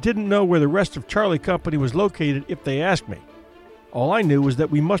myself that I didn't know where the rest of Charlie Company was located if they asked me. All I knew was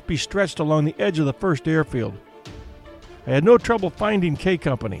that we must be stretched along the edge of the 1st Airfield. I had no trouble finding K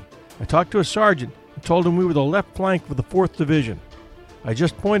Company. I talked to a sergeant and told him we were the left flank of the 4th Division. I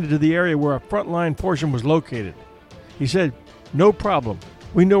just pointed to the area where our front line portion was located. He said, "No problem.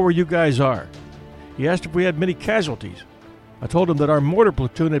 We know where you guys are." He asked if we had many casualties. I told him that our mortar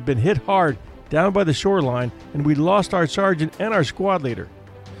platoon had been hit hard down by the shoreline and we'd lost our sergeant and our squad leader.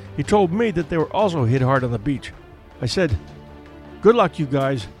 He told me that they were also hit hard on the beach. I said, "Good luck, you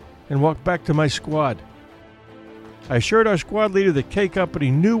guys," and walked back to my squad. I assured our squad leader that K Company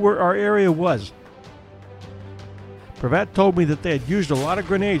knew where our area was. Pravat told me that they had used a lot of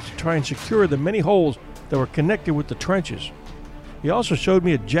grenades to try and secure the many holes that were connected with the trenches. He also showed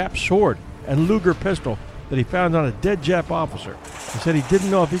me a Jap sword and Luger pistol that he found on a dead Jap officer. He said he didn't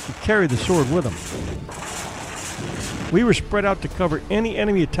know if he could carry the sword with him. We were spread out to cover any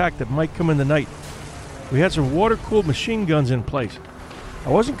enemy attack that might come in the night. We had some water-cooled machine guns in place. I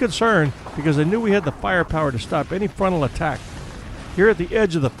wasn't concerned because I knew we had the firepower to stop any frontal attack. Here at the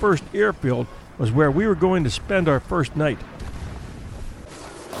edge of the 1st Airfield was where we were going to spend our first night.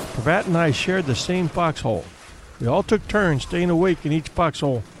 Pravat and I shared the same foxhole. We all took turns staying awake in each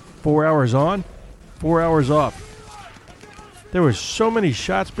foxhole, 4 hours on, 4 hours off. There were so many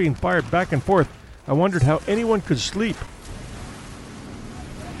shots being fired back and forth, I wondered how anyone could sleep.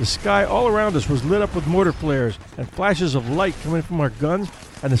 The sky all around us was lit up with mortar flares and flashes of light coming from our guns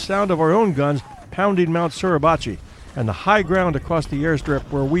and the sound of our own guns pounding Mount Suribachi and the high ground across the airstrip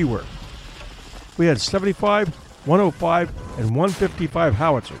where we were. We had 75, 105, and 155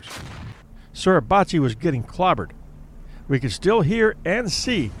 howitzers. Suribachi was getting clobbered. We could still hear and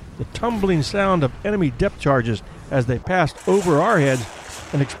see the tumbling sound of enemy depth charges as they passed over our heads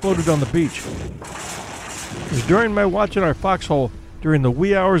and exploded on the beach. It was during my watch in our foxhole during the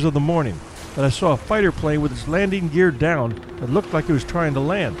wee hours of the morning that I saw a fighter plane with its landing gear down that looked like it was trying to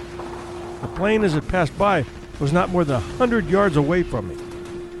land. The plane, as it passed by, was not more than 100 yards away from me.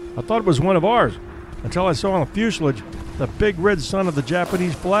 I thought it was one of ours until I saw on the fuselage the big red sun of the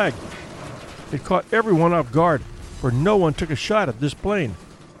Japanese flag. It caught everyone off guard, for no one took a shot at this plane.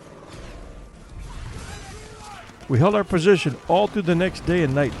 We held our position all through the next day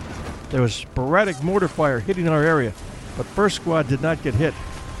and night. There was sporadic mortar fire hitting our area, but 1st Squad did not get hit.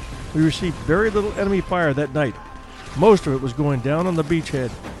 We received very little enemy fire that night. Most of it was going down on the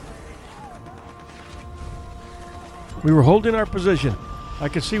beachhead. We were holding our position. I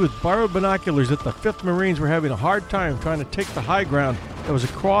could see with borrowed binoculars that the 5th Marines were having a hard time trying to take the high ground that was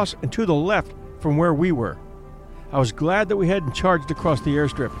across and to the left from where we were. I was glad that we hadn't charged across the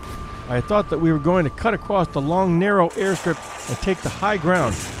airstrip. I thought that we were going to cut across the long, narrow airstrip and take the high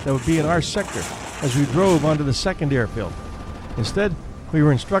ground that would be in our sector as we drove onto the 2nd Airfield. Instead, we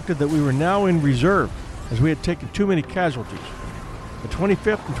were instructed that we were now in reserve as we had taken too many casualties. The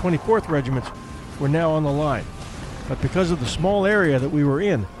 25th and 24th Regiments were now on the line, but because of the small area that we were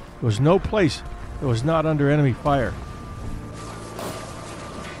in, there was no place that was not under enemy fire.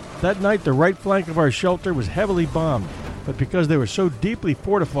 That night, the right flank of our shelter was heavily bombed, but because they were so deeply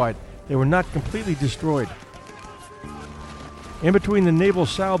fortified, they were not completely destroyed. In between the naval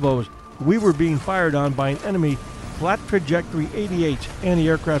salvos, we were being fired on by an enemy flat trajectory 88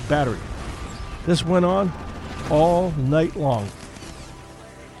 anti-aircraft battery. This went on all night long.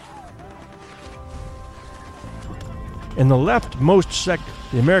 In the leftmost sector,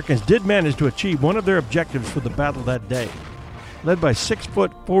 the Americans did manage to achieve one of their objectives for the battle that day. Led by 6'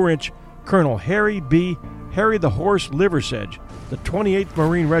 4" Colonel Harry B. Harry the Horse Liversedge, the 28th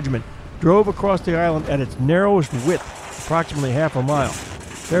Marine Regiment drove across the island at its narrowest width, approximately half a mile,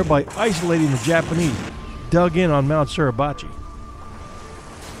 thereby isolating the Japanese dug in on Mount Suribachi.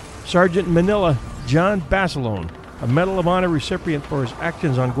 Sergeant Manila John Basilone, a Medal of Honor recipient for his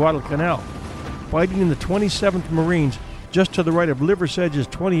actions on Guadalcanal, fighting in the 27th Marines just to the right of Liversedge's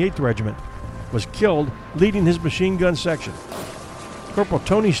 28th Regiment, was killed leading his machine gun section. Corporal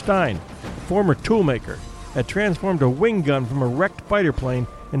Tony Stein, a former toolmaker, had transformed a wing gun from a wrecked fighter plane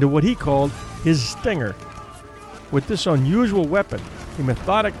into what he called his Stinger. With this unusual weapon, he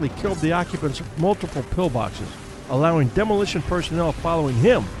methodically killed the occupants of multiple pillboxes, allowing demolition personnel following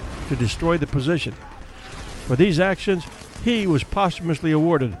him to destroy the position. For these actions, he was posthumously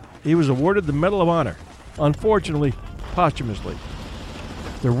awarded. He was awarded the Medal of Honor, unfortunately, posthumously.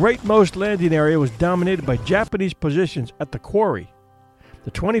 The rightmost landing area was dominated by Japanese positions at the quarry. The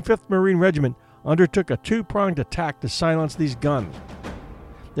 25th Marine Regiment undertook a two-pronged attack to silence these guns.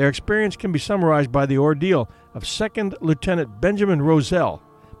 Their experience can be summarized by the ordeal of 2nd Lieutenant Benjamin Roselle,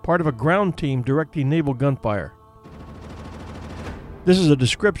 part of a ground team directing naval gunfire. This is a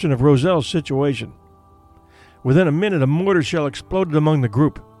description of Roselle's situation. Within a minute, a mortar shell exploded among the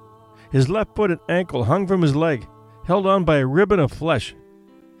group. His left foot and ankle hung from his leg, held on by a ribbon of flesh.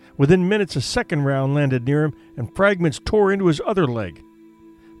 Within minutes, a second round landed near him, and fragments tore into his other leg.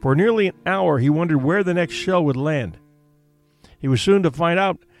 For nearly an hour, he wondered where the next shell would land. He was soon to find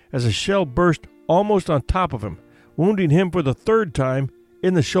out as a shell burst almost on top of him, wounding him for the third time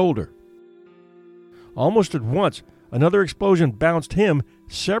in the shoulder. Almost at once, another explosion bounced him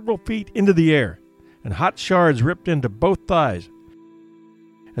several feet into the air, and hot shards ripped into both thighs.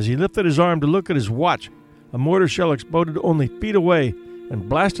 As he lifted his arm to look at his watch, a mortar shell exploded only feet away and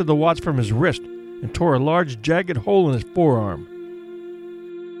blasted the watch from his wrist and tore a large jagged hole in his forearm.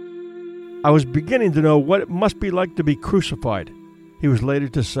 "I was beginning to know what it must be like to be crucified," he was later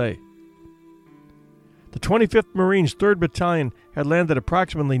to say. The 25th Marines' 3rd Battalion had landed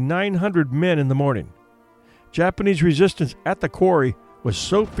approximately 900 men in the morning. Japanese resistance at the quarry was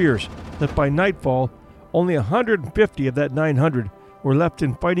so fierce that by nightfall, only 150 of that 900 were left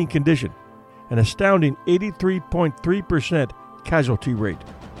in fighting condition, an astounding 83.3% casualty rate.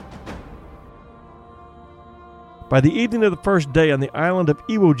 By the evening of the first day on the island of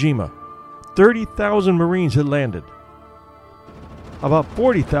Iwo Jima, 30,000 Marines had landed. About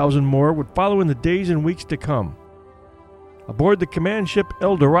 40,000 more would follow in the days and weeks to come. Aboard the command ship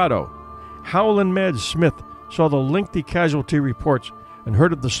El Dorado, Howlin' Mad Smith saw the lengthy casualty reports and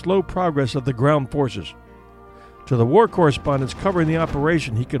heard of the slow progress of the ground forces. To the war correspondents covering the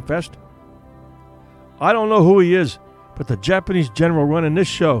operation, he confessed, "I don't know who he is, but the Japanese general running this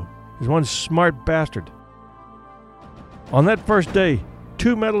show is one smart bastard." On that first day,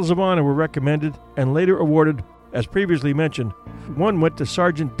 2 Medals of Honor were recommended and later awarded, as previously mentioned. One went to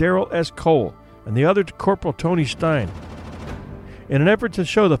Sergeant Darrell S. Cole and the other to Corporal Tony Stein. In an effort to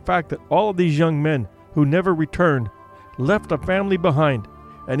show the fact that all of these young men who never returned left a family behind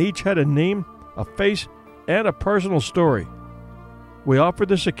and each had a name, a face, and a personal story, we offer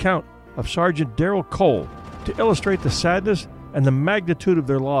this account of Sergeant Darrell Cole to illustrate the sadness and the magnitude of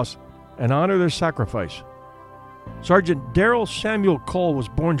their loss and honor their sacrifice. Sergeant Darrell Samuel Cole was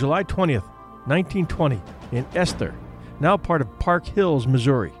born July 20th, 1920, in Esther, now part of Park Hills,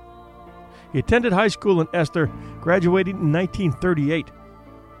 Missouri. He attended high school in Esther, graduating in 1938.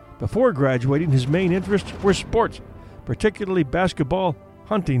 Before graduating, his main interests were sports, particularly basketball,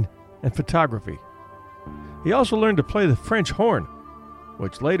 hunting, and photography. He also learned to play the French horn,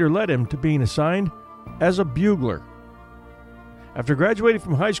 which later led him to being assigned as a bugler. After graduating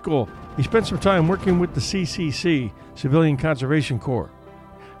from high school, he spent some time working with the CCC, Civilian Conservation Corps.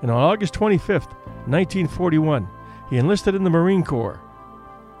 And on August 25, 1941, he enlisted in the Marine Corps.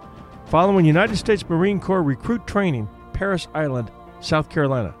 Following United States Marine Corps recruit training, Parris Island, South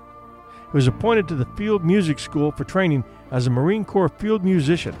Carolina, he was appointed to the Field Music School for training as a Marine Corps field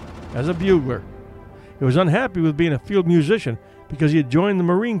musician, as a bugler. He was unhappy with being a field musician because he had joined the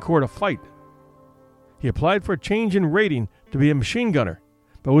Marine Corps to fight. He applied for a change in rating to be a machine gunner,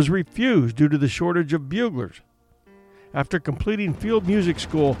 but was refused due to the shortage of buglers. After completing field music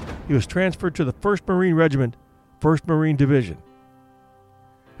school, he was transferred to the 1st Marine Regiment, 1st Marine Division.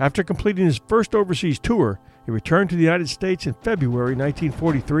 After completing his first overseas tour, he returned to the United States in February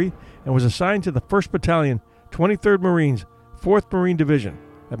 1943 and was assigned to the 1st Battalion, 23rd Marines, 4th Marine Division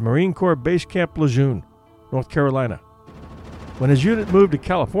at Marine Corps Base Camp Lejeune, North Carolina. When his unit moved to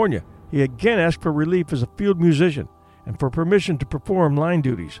California, he again asked for relief as a field musician and for permission to perform line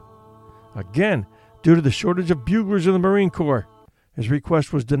duties. Again, due to the shortage of buglers in the Marine Corps, his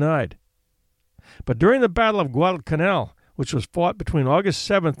request was denied. But during the Battle of Guadalcanal, which was fought between August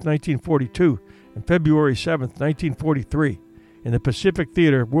 7, 1942 and February 7, 1943, in the Pacific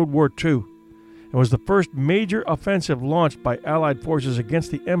Theater of World War II, and was the first major offensive launched by Allied forces against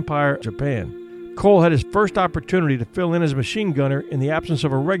the Empire of Japan, Cole had his first opportunity to fill in as machine gunner in the absence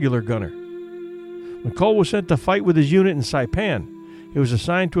of a regular gunner. When Cole was sent to fight with his unit in Saipan, he was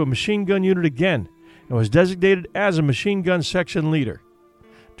assigned to a machine gun unit again and was designated as a machine gun section leader.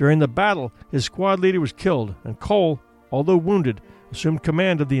 During the battle, his squad leader was killed, and Cole, although wounded, assumed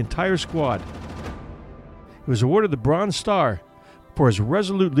command of the entire squad. He was awarded the Bronze Star for his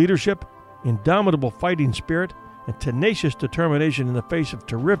resolute leadership, indomitable fighting spirit, and tenacious determination in the face of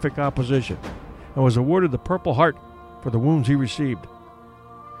terrific opposition, and was awarded the Purple Heart for the wounds he received.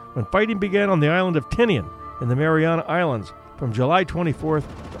 When fighting began on the island of Tinian in the Mariana Islands from July 24th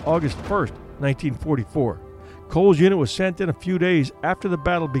to August 1st, 1944. Cole's unit was sent in a few days after the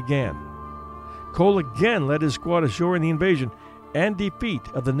battle began. Cole again led his squad ashore in the invasion and defeat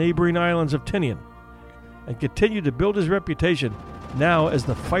of the neighboring islands of Tinian, and continued to build his reputation now as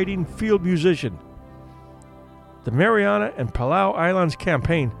the fighting field musician. The Mariana and Palau Islands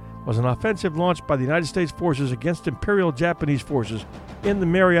campaign was an offensive launched by the United States forces against Imperial Japanese forces in the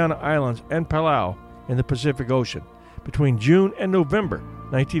Mariana Islands and Palau in the Pacific Ocean between June and November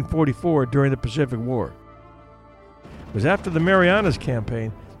 1944 during the Pacific War. It was after the Marianas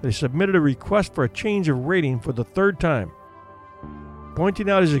campaign that he submitted a request for a change of rating for the third time. Pointing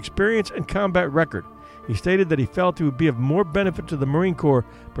out his experience and combat record, he stated that he felt he would be of more benefit to the Marine Corps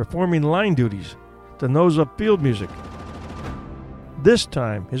performing line duties than those of field music. This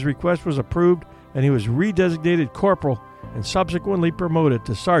time, his request was approved and he was redesignated corporal and subsequently promoted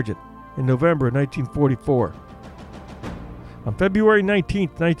to sergeant in November 1944. On February 19,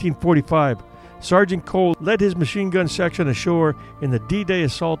 1945, Sergeant Cole led his machine gun section ashore in the D-Day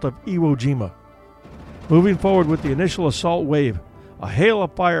assault of Iwo Jima. Moving forward with the initial assault wave, a hail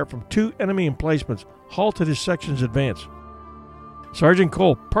of fire from 2 enemy emplacements halted his section's advance. Sergeant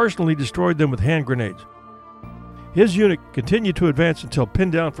Cole personally destroyed them with hand grenades. His unit continued to advance until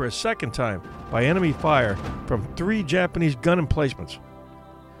pinned down for a second time by enemy fire from 3 Japanese gun emplacements.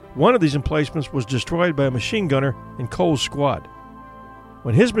 One of these emplacements was destroyed by a machine gunner in Cole's squad.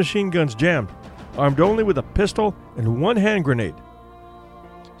 When his machine guns jammed, armed only with a pistol and 1 hand grenade,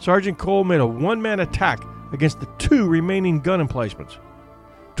 Sergeant Cole made a one-man attack against the 2 remaining gun emplacements.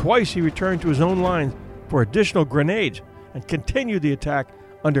 Twice he returned to his own lines for additional grenades and continued the attack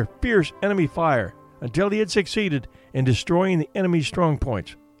under fierce enemy fire until he had succeeded in destroying the enemy's strong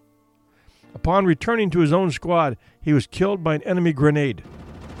points. Upon returning to his own squad, he was killed by an enemy grenade.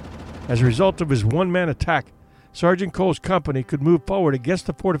 As a result of his one-man attack, Sergeant Cole's company could move forward against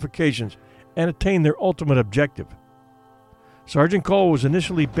the fortifications and attain their ultimate objective. Sergeant Cole was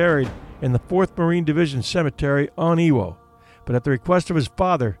initially buried in the 4th Marine Division Cemetery on Iwo, but at the request of his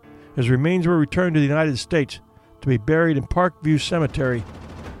father, his remains were returned to the United States to be buried in Parkview Cemetery,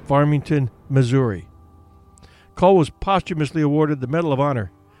 Farmington, Missouri. Cole was posthumously awarded the Medal of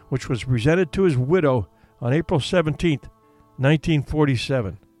Honor, which was presented to his widow on April 17,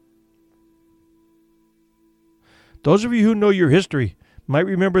 1947. Those of you who know your history might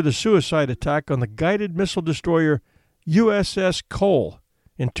remember the suicide attack on the guided missile destroyer USS Cole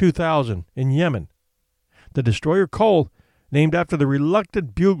in 2000 in Yemen. The destroyer Cole, named after the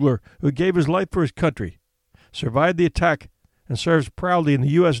reluctant bugler who gave his life for his country, survived the attack and serves proudly in the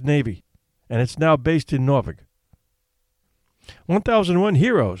U.S. Navy, and it's now based in Norfolk. 1001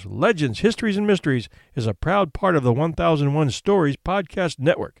 Heroes, Legends, Histories, and Mysteries is a proud part of the 1001 Stories podcast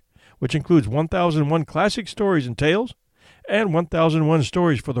network, which includes 1001 classic stories and tales and 1001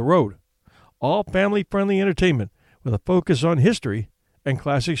 stories for the road, all family-friendly entertainment with a focus on history and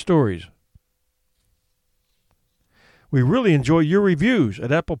classic stories. We really enjoy your reviews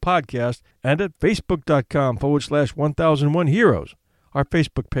at Apple Podcasts and at facebook.com/1001 Heroes, our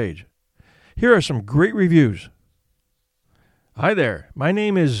Facebook page. Here are some great reviews. Hi there, my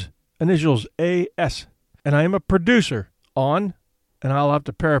name is initials AS, and I am a producer on, and I'll have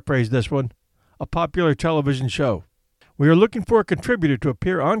to paraphrase this one, a popular television show. We are looking for a contributor to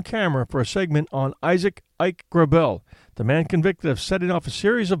appear on camera for a segment on Isaac Ike Grabel, the man convicted of setting off a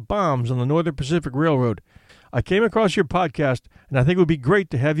series of bombs on the Northern Pacific Railroad. I came across your podcast, and I think it would be great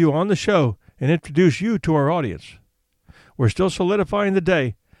to have you on the show and introduce you to our audience. We're still solidifying the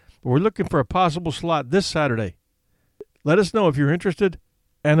day, but we're looking for a possible slot this Saturday. Let us know if you're interested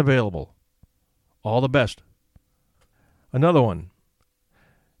and available. All the best. Another one.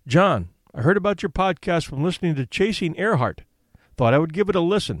 John, I heard about your podcast from listening to Chasing Earhart. Thought I would give it a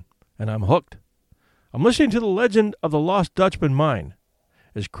listen, and I'm hooked. I'm listening to the Legend of the Lost Dutchman mine.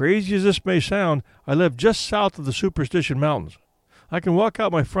 As crazy as this may sound, I live just south of the Superstition Mountains. I can walk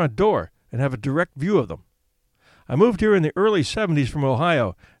out my front door and have a direct view of them. I moved here in the early 70s from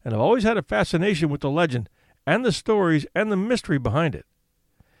Ohio, and I've always had a fascination with the legend and the stories and the mystery behind it.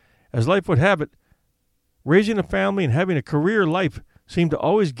 As life would have it, raising a family and having a career life seemed to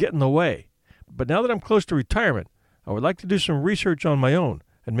always get in the way. But now that I'm close to retirement, I would like to do some research on my own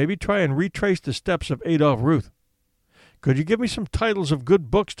and maybe try and retrace the steps of Adolph Ruth. Could you give me some titles of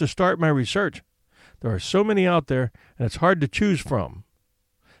good books to start my research? There are so many out there, and it's hard to choose from.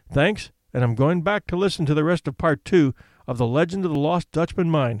 Thanks, and I'm going back to listen to the rest of Part 2 of The Legend of the Lost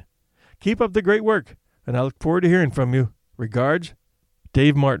Dutchman mine. Keep up the great work, and I look forward to hearing from you. Regards,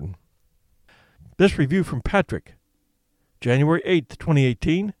 Dave Martin. This review from Patrick, January 8th,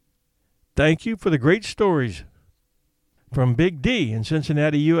 2018. Thank you for the great stories. From Big D in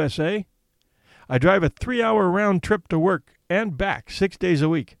Cincinnati, USA. I drive a 3-hour round trip to work and back 6 days a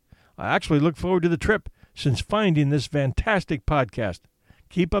week. I actually look forward to the trip since finding this fantastic podcast.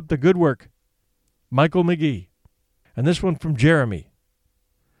 Keep up the good work. Michael McGee. And this one from Jeremy.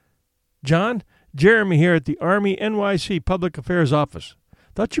 John, Jeremy here at the Army NYC Public Affairs Office.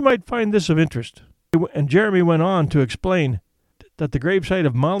 Thought you might find this of interest. And Jeremy went on to explain that the gravesite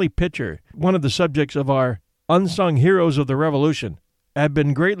of Molly Pitcher, one of the subjects of our Unsung Heroes of the Revolution, had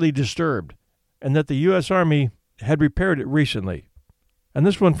been greatly disturbed, and that the U.S. Army had repaired it recently. And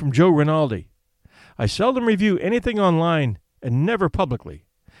this one from Joe Rinaldi. I seldom review anything online and never publicly,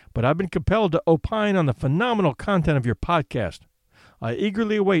 but I've been compelled to opine on the phenomenal content of your podcast. I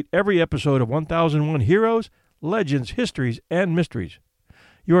eagerly await every episode of 1001 Heroes, Legends, Histories, and Mysteries.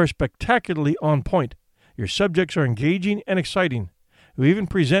 You are spectacularly on point. Your subjects are engaging and exciting. You even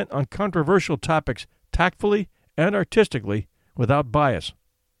present on controversial topics tactfully and artistically without bias.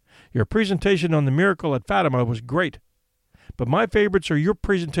 Your presentation on the miracle at Fatima was great, but my favorites are your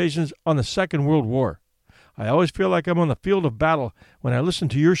presentations on the Second World War. I always feel like I'm on the field of battle when I listen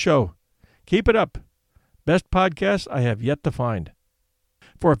to your show. Keep it up. Best podcast I have yet to find.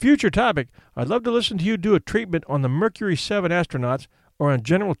 For a future topic, I'd love to listen to you do a treatment on the Mercury 7 astronauts or on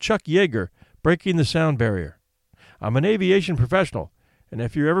General Chuck Yeager breaking the sound barrier. I'm an aviation professional, and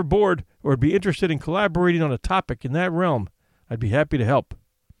if you're ever bored or would be interested in collaborating on a topic in that realm, I'd be happy to help.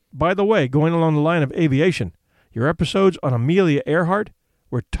 By the way, going along the line of aviation, your episodes on Amelia Earhart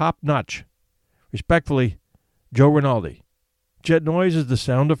were top-notch. Respectfully, Joe Rinaldi. Jet noise is the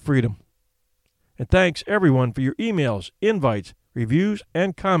sound of freedom. And thanks, everyone, for your emails, invites, reviews,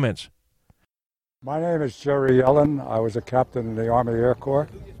 and comments. My name is Jerry Yellen. I was a captain in the Army Air Corps,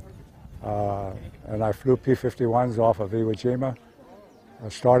 and I flew P-51s off of Iwo Jima,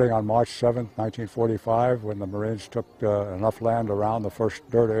 starting on March 7, 1945, when the Marines took enough land around the first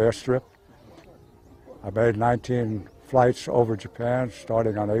dirt airstrip. I made 19 flights over Japan,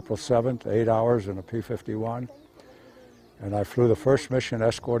 starting on April 7th, 8 hours in a P-51. And I flew the first mission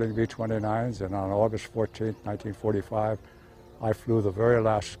escorting B-29s, and on August 14, 1945, I flew the very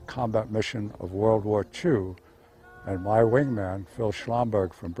last combat mission of World War II, and my wingman, Phil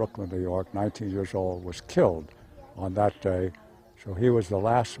Schlomberg from Brooklyn, New York, 19 years old, was killed on that day. So he was the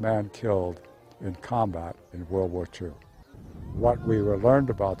last man killed in combat in World War II. What we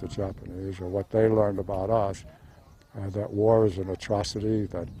learned about the Japanese, or what they learned about us, that war is an atrocity,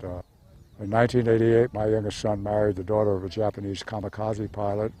 that in 1988, my youngest son married the daughter of a Japanese kamikaze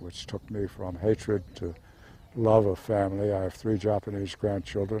pilot, which took me from hatred to love of family. I have 3 Japanese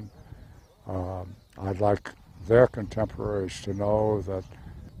grandchildren. I'd like their contemporaries to know that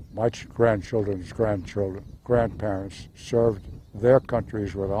my grandchildren's grandparents served their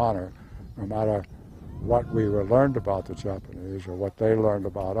countries with honor, no matter what we learned about the Japanese or what they learned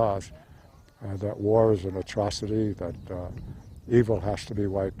about us, that war is an atrocity, that evil has to be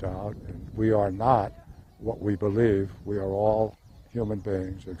wiped out, and we are not what we believe. We are all human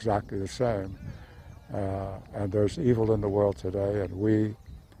beings, exactly the same. And there's evil in the world today, and we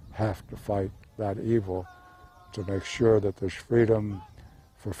have to fight that evil to make sure that there's freedom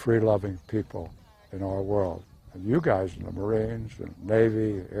for free-loving people in our world. And you guys in the Marines, and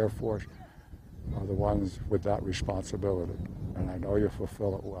Navy, Air Force, are the ones with that responsibility, and I know you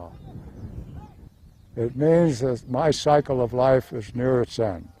fulfill it well. It means that my cycle of life is near its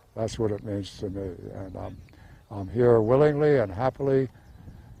end. That's what it means to me, and I'm here willingly and happily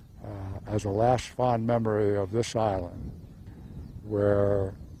as a last fond memory of this island,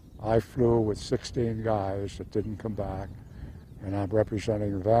 where I flew with 16 guys that didn't come back, and I'm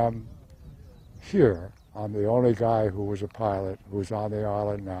representing them here. I'm the only guy who was a pilot, who's on the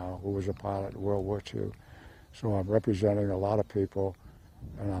island now, who was a pilot in World War II. So I'm representing a lot of people,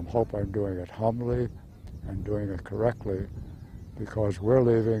 and I hope I'm doing it humbly and doing it correctly, because we're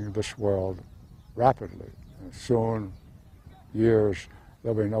leaving this world rapidly. And soon, years,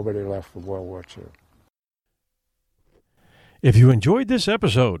 there'll be nobody left for World War II. If you enjoyed this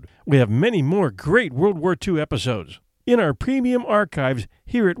episode, we have many more great World War II episodes in our premium archives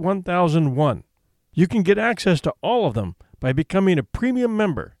here at 1001. You can get access to all of them by becoming a premium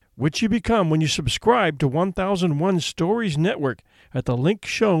member, which you become when you subscribe to 1001 Stories Network at the link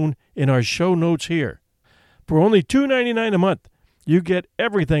shown in our show notes here. For only $2.99 a month, you get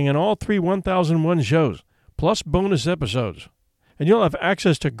everything in all 3 1001 shows, plus bonus episodes. And you'll have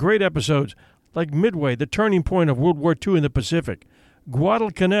access to great episodes like Midway, the turning point of World War II in the Pacific,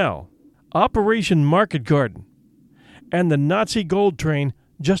 Guadalcanal, Operation Market Garden, and the Nazi Gold Train,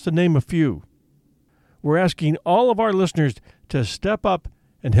 just to name a few. We're asking all of our listeners to step up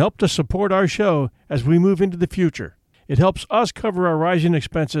and help to support our show as we move into the future. It helps us cover our rising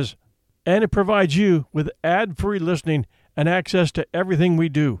expenses, and it provides you with ad-free listening and access to everything we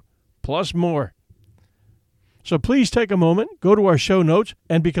do, plus more. So please take a moment, go to our show notes,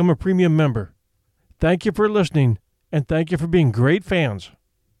 and become a premium member. Thank you for listening, and thank you for being great fans.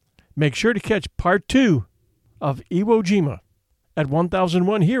 Make sure to catch Part 2 of Iwo Jima at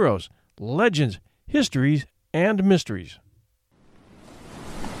 1001 Heroes, Legends, Histories, and Mysteries.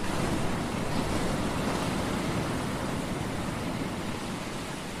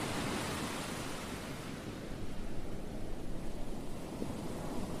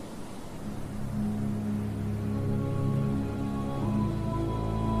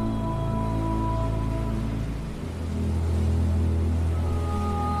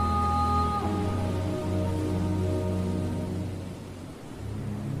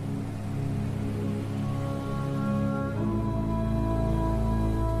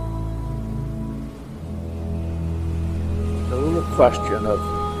 Question of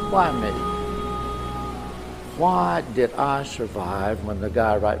why me? Why did I survive when the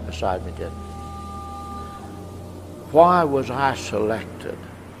guy right beside me didn't? Why was I selected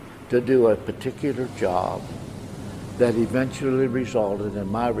to do a particular job that eventually resulted in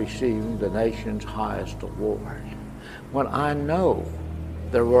my receiving the nation's highest award, when I know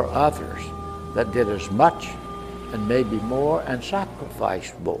there were others that did as much and maybe more and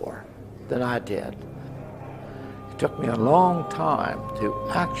sacrificed more than I did? It took me a long time to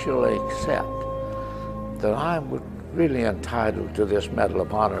actually accept that I was really entitled to this Medal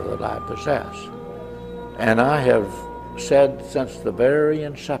of Honor that I possess. And I have said since the very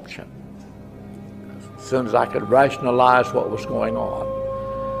inception, as soon as I could rationalize what was going on,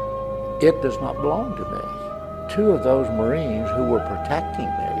 it does not belong to me. Two of those Marines who were protecting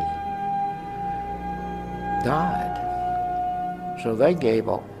me died. So they gave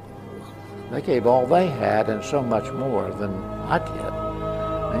all they had and so much more than I did.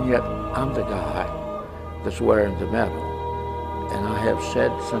 And yet I'm the guy that's wearing the medal. And I have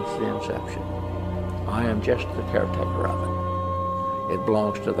said since the inception, I am just the caretaker of it. It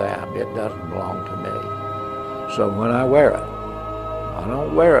belongs to them. It doesn't belong to me. So when I wear it, I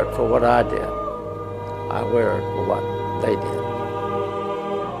don't wear it for what I did. I wear it for what they did.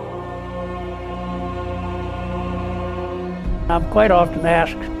 I'm quite often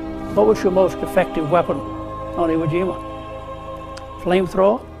asked, what was your most effective weapon on Iwo Jima?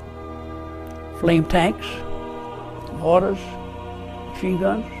 Flamethrower, flame tanks, mortars, machine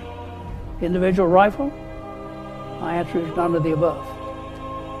guns, individual rifle? My answer is none of the above.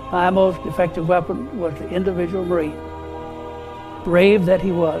 My most effective weapon was the individual Marine. Brave that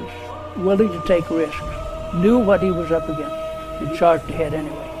he was, willing to take risks, knew what he was up against, and charged ahead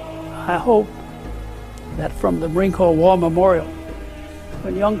anyway. I hope that from the Marine Corps War Memorial,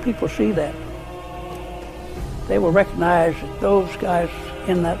 when young people see that, they will recognize that those guys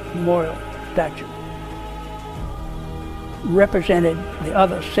in that memorial statue represented the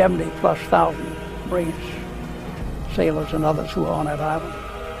other 70+ thousand Marines, sailors, and others who are on that island.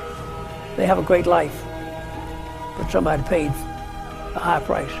 They have a great life, but somebody paid a high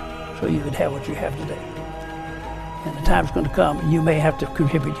price so you could have what you have today. And the time's going to come, and you may have to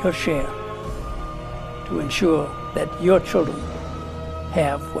contribute your share to ensure that your children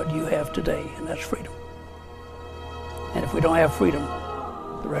have what you have today, and that's freedom. And if we don't have freedom,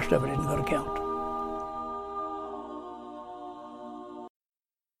 the rest of it isn't going to count.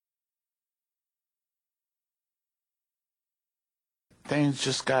 Things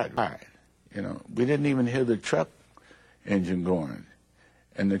just got right. You know, we didn't even hear the truck engine going.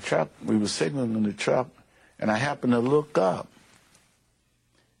 And the truck, we were signaling the truck, and I happened to look up.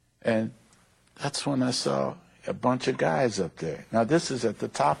 And that's when I saw a bunch of guys up there. Now, this is at the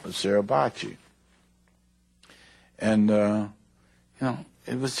top of Suribachi. And, you know,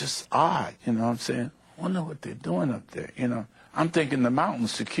 it was just odd, you know what I'm saying? I wonder what they're doing up there, you know. I'm thinking the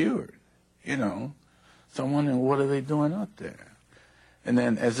mountain's secured, you know. So I'm wondering, what are they doing up there? And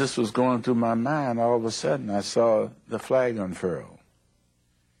then as this was going through my mind, all of a sudden I saw the flag unfurl.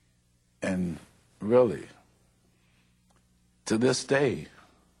 And really, to this day,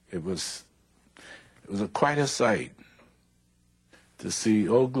 it was quite a sight to see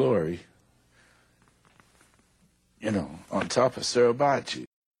Old Glory, you know, on top of Suribachi.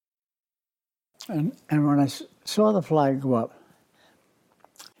 And when I saw the flag go up,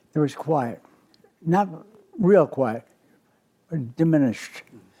 there was quiet. Not real quiet, but diminished.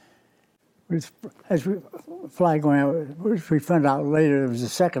 As we flag going out, which we found out later, there was a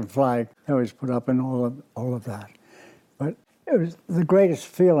second flag that was put up and all of that. But it was the greatest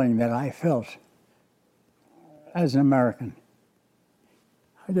feeling that I felt as an American.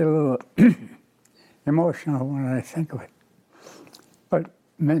 I get a little emotional when I think of it, but it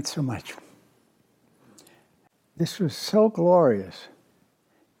meant so much. This was so glorious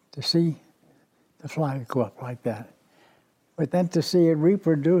to see the flag go up like that. But then to see it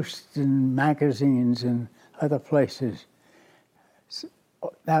reproduced in magazines and other places,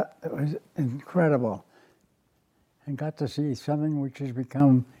 that was incredible. And got to see something which has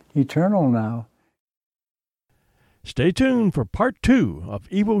become eternal now. Stay tuned for Part 2 of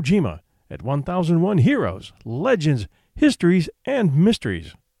Iwo Jima at 1001 Heroes, Legends, Histories, and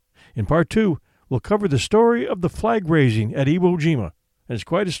Mysteries. In Part 2, we'll cover the story of the flag raising at Iwo Jima, and it's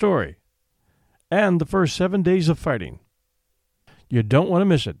quite a story, and the first 7 days of fighting. You don't want to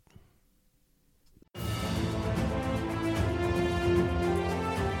miss it.